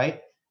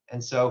 right?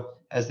 And so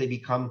as they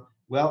become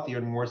wealthier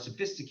and more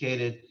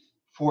sophisticated,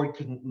 Ford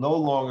could no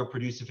longer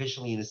produce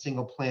efficiently in a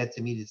single plant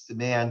to meet its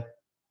demand,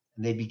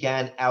 and they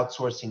began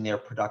outsourcing their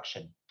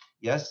production.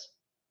 Yes?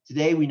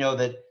 Today we know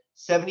that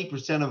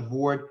 70% of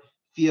Ford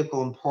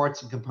vehicle and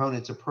parts and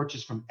components are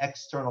purchased from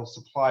external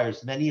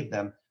suppliers, many of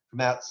them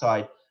from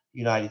outside the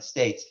United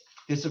States.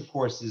 This, of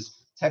course, is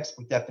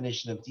textbook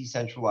definition of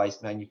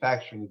decentralized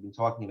manufacturing we've been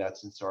talking about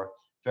since our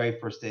very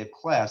first day of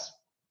class.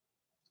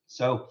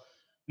 So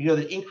we know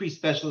that increased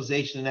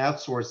specialization and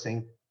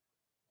outsourcing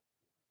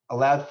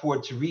allowed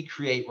Ford to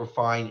recreate,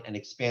 refine, and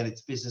expand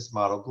its business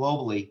model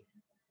globally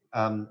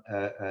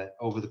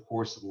over the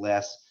course of the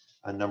last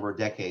number of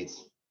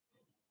decades.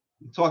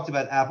 We talked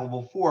about Apple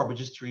before, but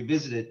just to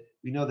revisit it,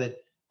 we know that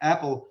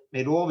Apple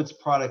made all of its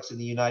products in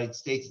the United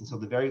States until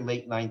the very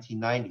late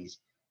 1990s.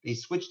 They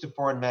switched to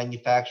foreign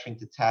manufacturing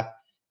to tap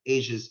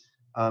Asia's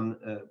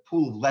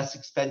pool of less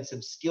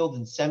expensive, skilled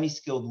and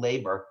semi-skilled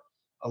labor,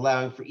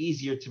 allowing for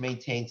easier to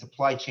maintain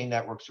supply chain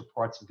networks for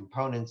parts and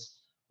components.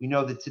 We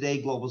know that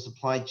today global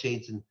supply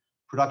chains and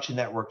production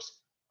networks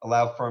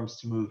allow firms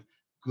to move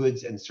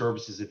goods and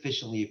services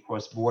efficiently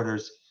across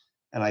borders.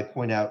 And I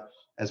point out,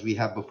 as we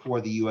have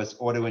before, the US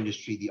auto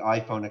industry, the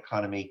iPhone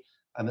economy,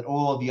 and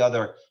all of the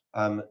other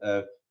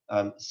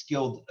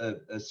skilled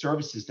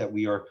services that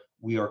we are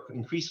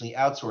increasingly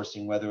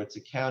outsourcing, whether it's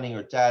accounting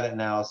or data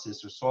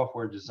analysis or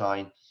software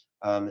design,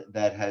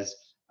 that has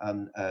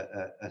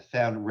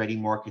found ready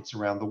markets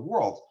around the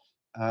world.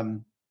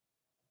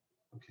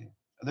 Okay,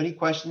 are there any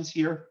questions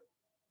here?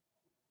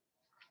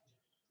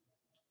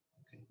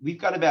 Okay. We've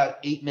got about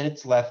 8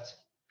 minutes left,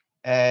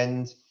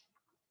 and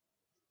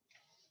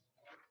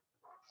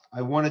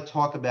I want to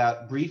talk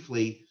about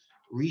briefly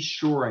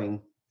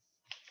reshoring,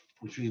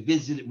 which we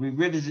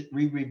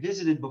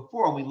revisited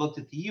before when we looked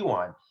at the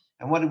yuan.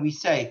 And what did we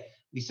say?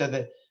 We said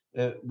that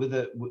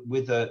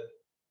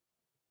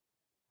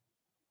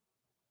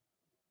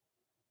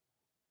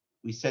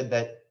we said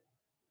that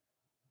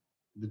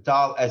the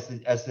dollar, as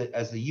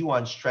the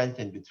yuan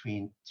strengthened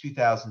between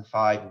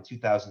 2005 and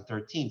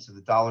 2013, so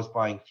the dollar's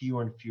buying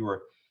fewer and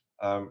fewer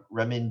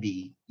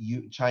renminbi,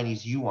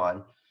 Chinese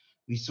yuan.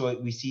 We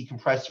see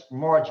compressed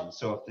margins.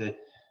 So if the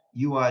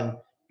yuan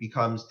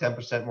becomes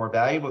 10% more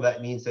valuable,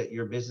 that means that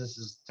your business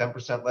is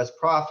 10% less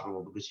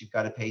profitable because you've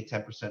got to pay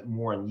 10%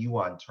 more in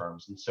yuan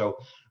terms. And so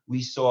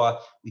we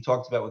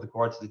talked about with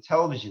regard to the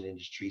television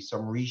industry,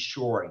 some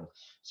reshoring,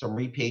 some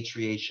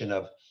repatriation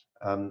of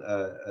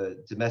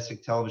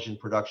domestic television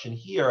production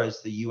here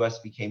as the US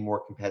became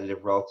more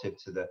competitive relative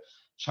to the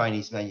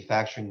Chinese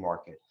manufacturing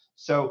market.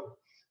 So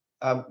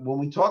when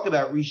we talk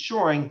about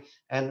reshoring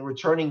and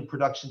returning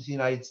production to the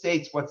United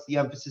States, what's the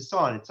emphasis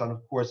on? It's on,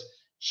 of course,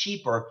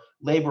 cheaper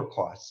labor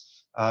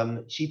costs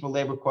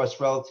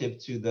relative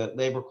to the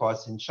labor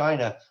costs in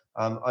China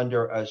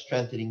under a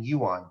strengthening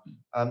yuan.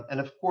 And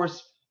of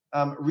course,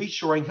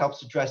 reshoring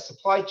helps address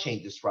supply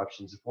chain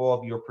disruptions. If all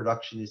of your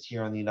production is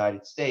here in the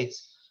United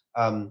States,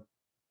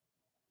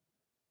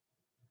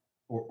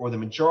 or the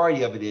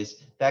majority of it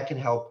is, that can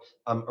help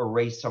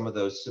erase some of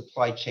those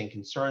supply chain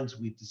concerns.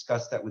 We've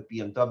discussed that with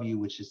BMW,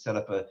 which has set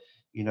up a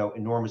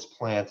enormous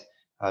plant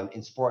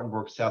in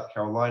Spartanburg, South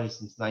Carolina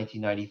since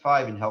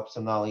 1995, and helps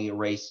them not only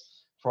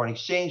erase foreign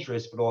exchange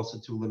risk, but also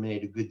to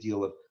eliminate a good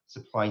deal of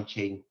supply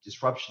chain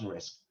disruption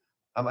risk.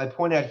 I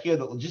point out here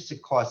that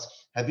logistic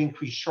costs have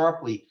increased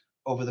sharply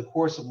over the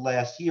course of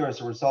last year as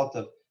a result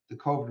of the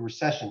COVID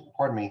recession,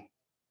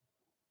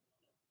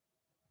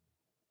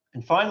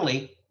 And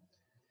finally,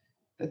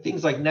 that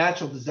things like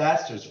natural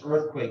disasters,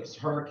 earthquakes,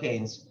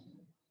 hurricanes,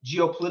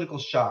 geopolitical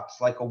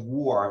shocks like a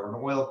war or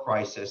an oil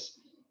crisis,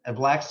 and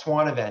black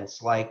swan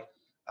events like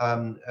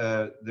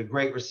the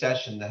Great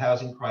Recession, the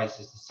housing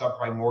crisis, the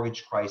subprime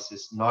mortgage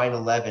crisis,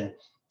 9/11,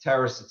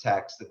 terrorist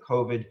attacks, the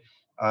COVID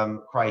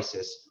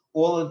crisis,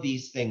 all of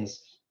these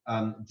things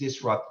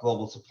disrupt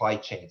global supply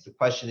chains. The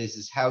question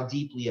is how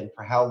deeply and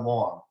for how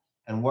long,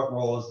 and what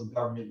role is the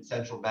government and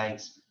central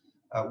banks,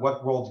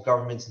 what role do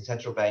governments and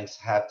central banks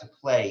have to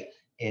play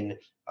in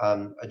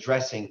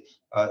addressing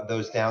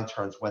those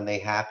downturns when they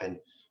happen,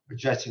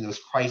 addressing those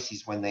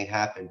crises when they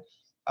happen.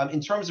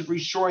 In terms of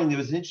reshoring, there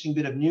was an interesting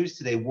bit of news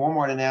today.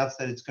 Walmart announced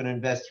that it's going to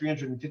invest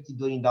 $350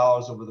 billion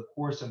over the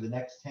course of the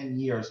next 10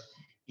 years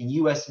in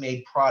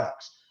US-made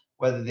products,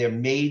 whether they're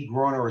made,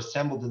 grown, or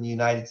assembled in the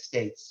United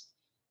States,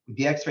 with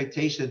the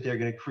expectation that they're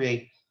going to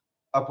create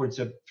upwards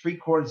of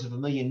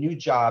 750,000 new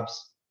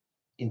jobs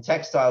in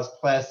textiles,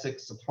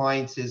 plastics,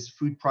 appliances,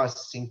 food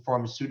processing,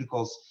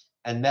 pharmaceuticals,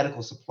 and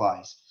medical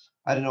supplies.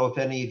 I don't know if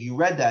any of you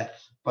read that,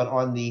 but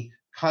on the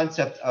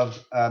concept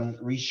of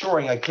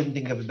reshoring, I couldn't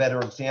think of a better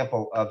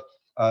example of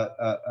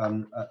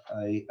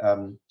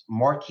a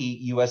marquee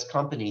US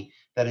company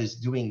that is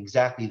doing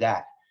exactly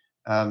that.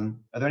 Are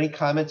there any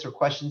comments or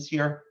questions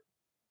here?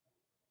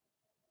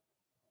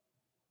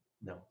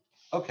 No.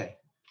 Okay.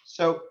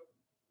 So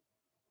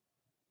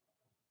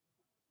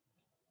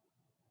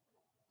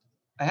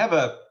I have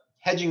a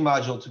hedging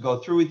module to go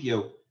through with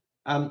you,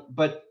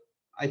 but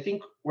I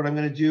think what I'm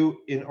going to do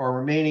in our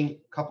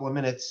remaining couple of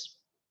minutes,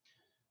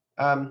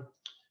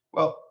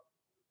 well,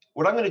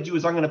 what I'm going to do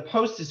is I'm going to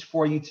post this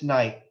for you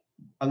tonight.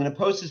 I'm going to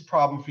post this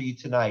problem for you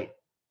tonight,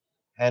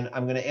 and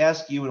I'm going to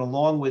ask you, and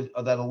along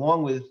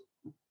with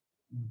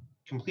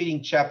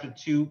completing chapter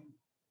 2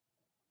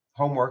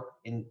 homework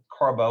in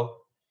Carbo,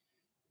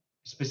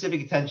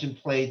 specific attention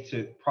played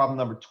to problem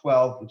number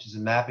 12, which is a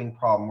mapping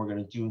problem we're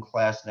going to do in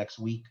class next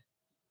week.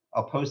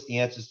 I'll post the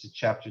answers to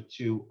chapter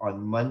 2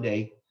 on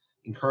Monday,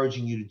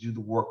 encouraging you to do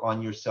the work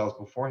on yourselves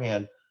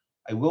beforehand.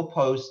 I will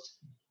post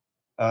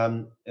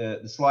the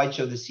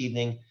slideshow this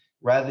evening.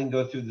 Rather than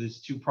go through these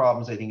 2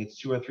 problems, I think it's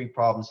 2 or 3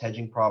 problems,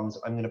 hedging problems,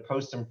 I'm going to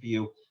post them for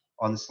you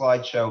on the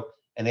slideshow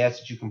and ask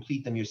that you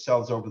complete them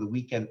yourselves over the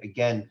weekend.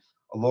 Again,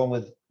 along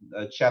with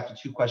chapter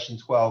 2, question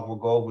 12, we'll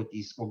go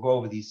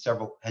over these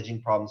several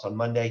hedging problems on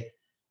Monday.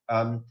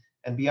 And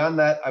beyond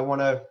that, I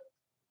want to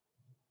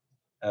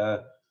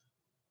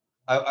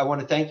I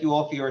want to thank you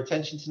all for your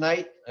attention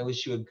tonight. I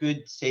wish you a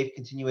good, safe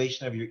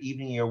continuation of your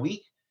evening, your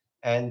week,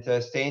 and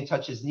stay in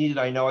touch as needed.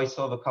 I know I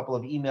still have a couple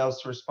of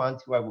emails to respond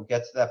to. I will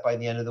get to that by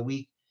the end of the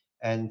week.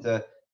 And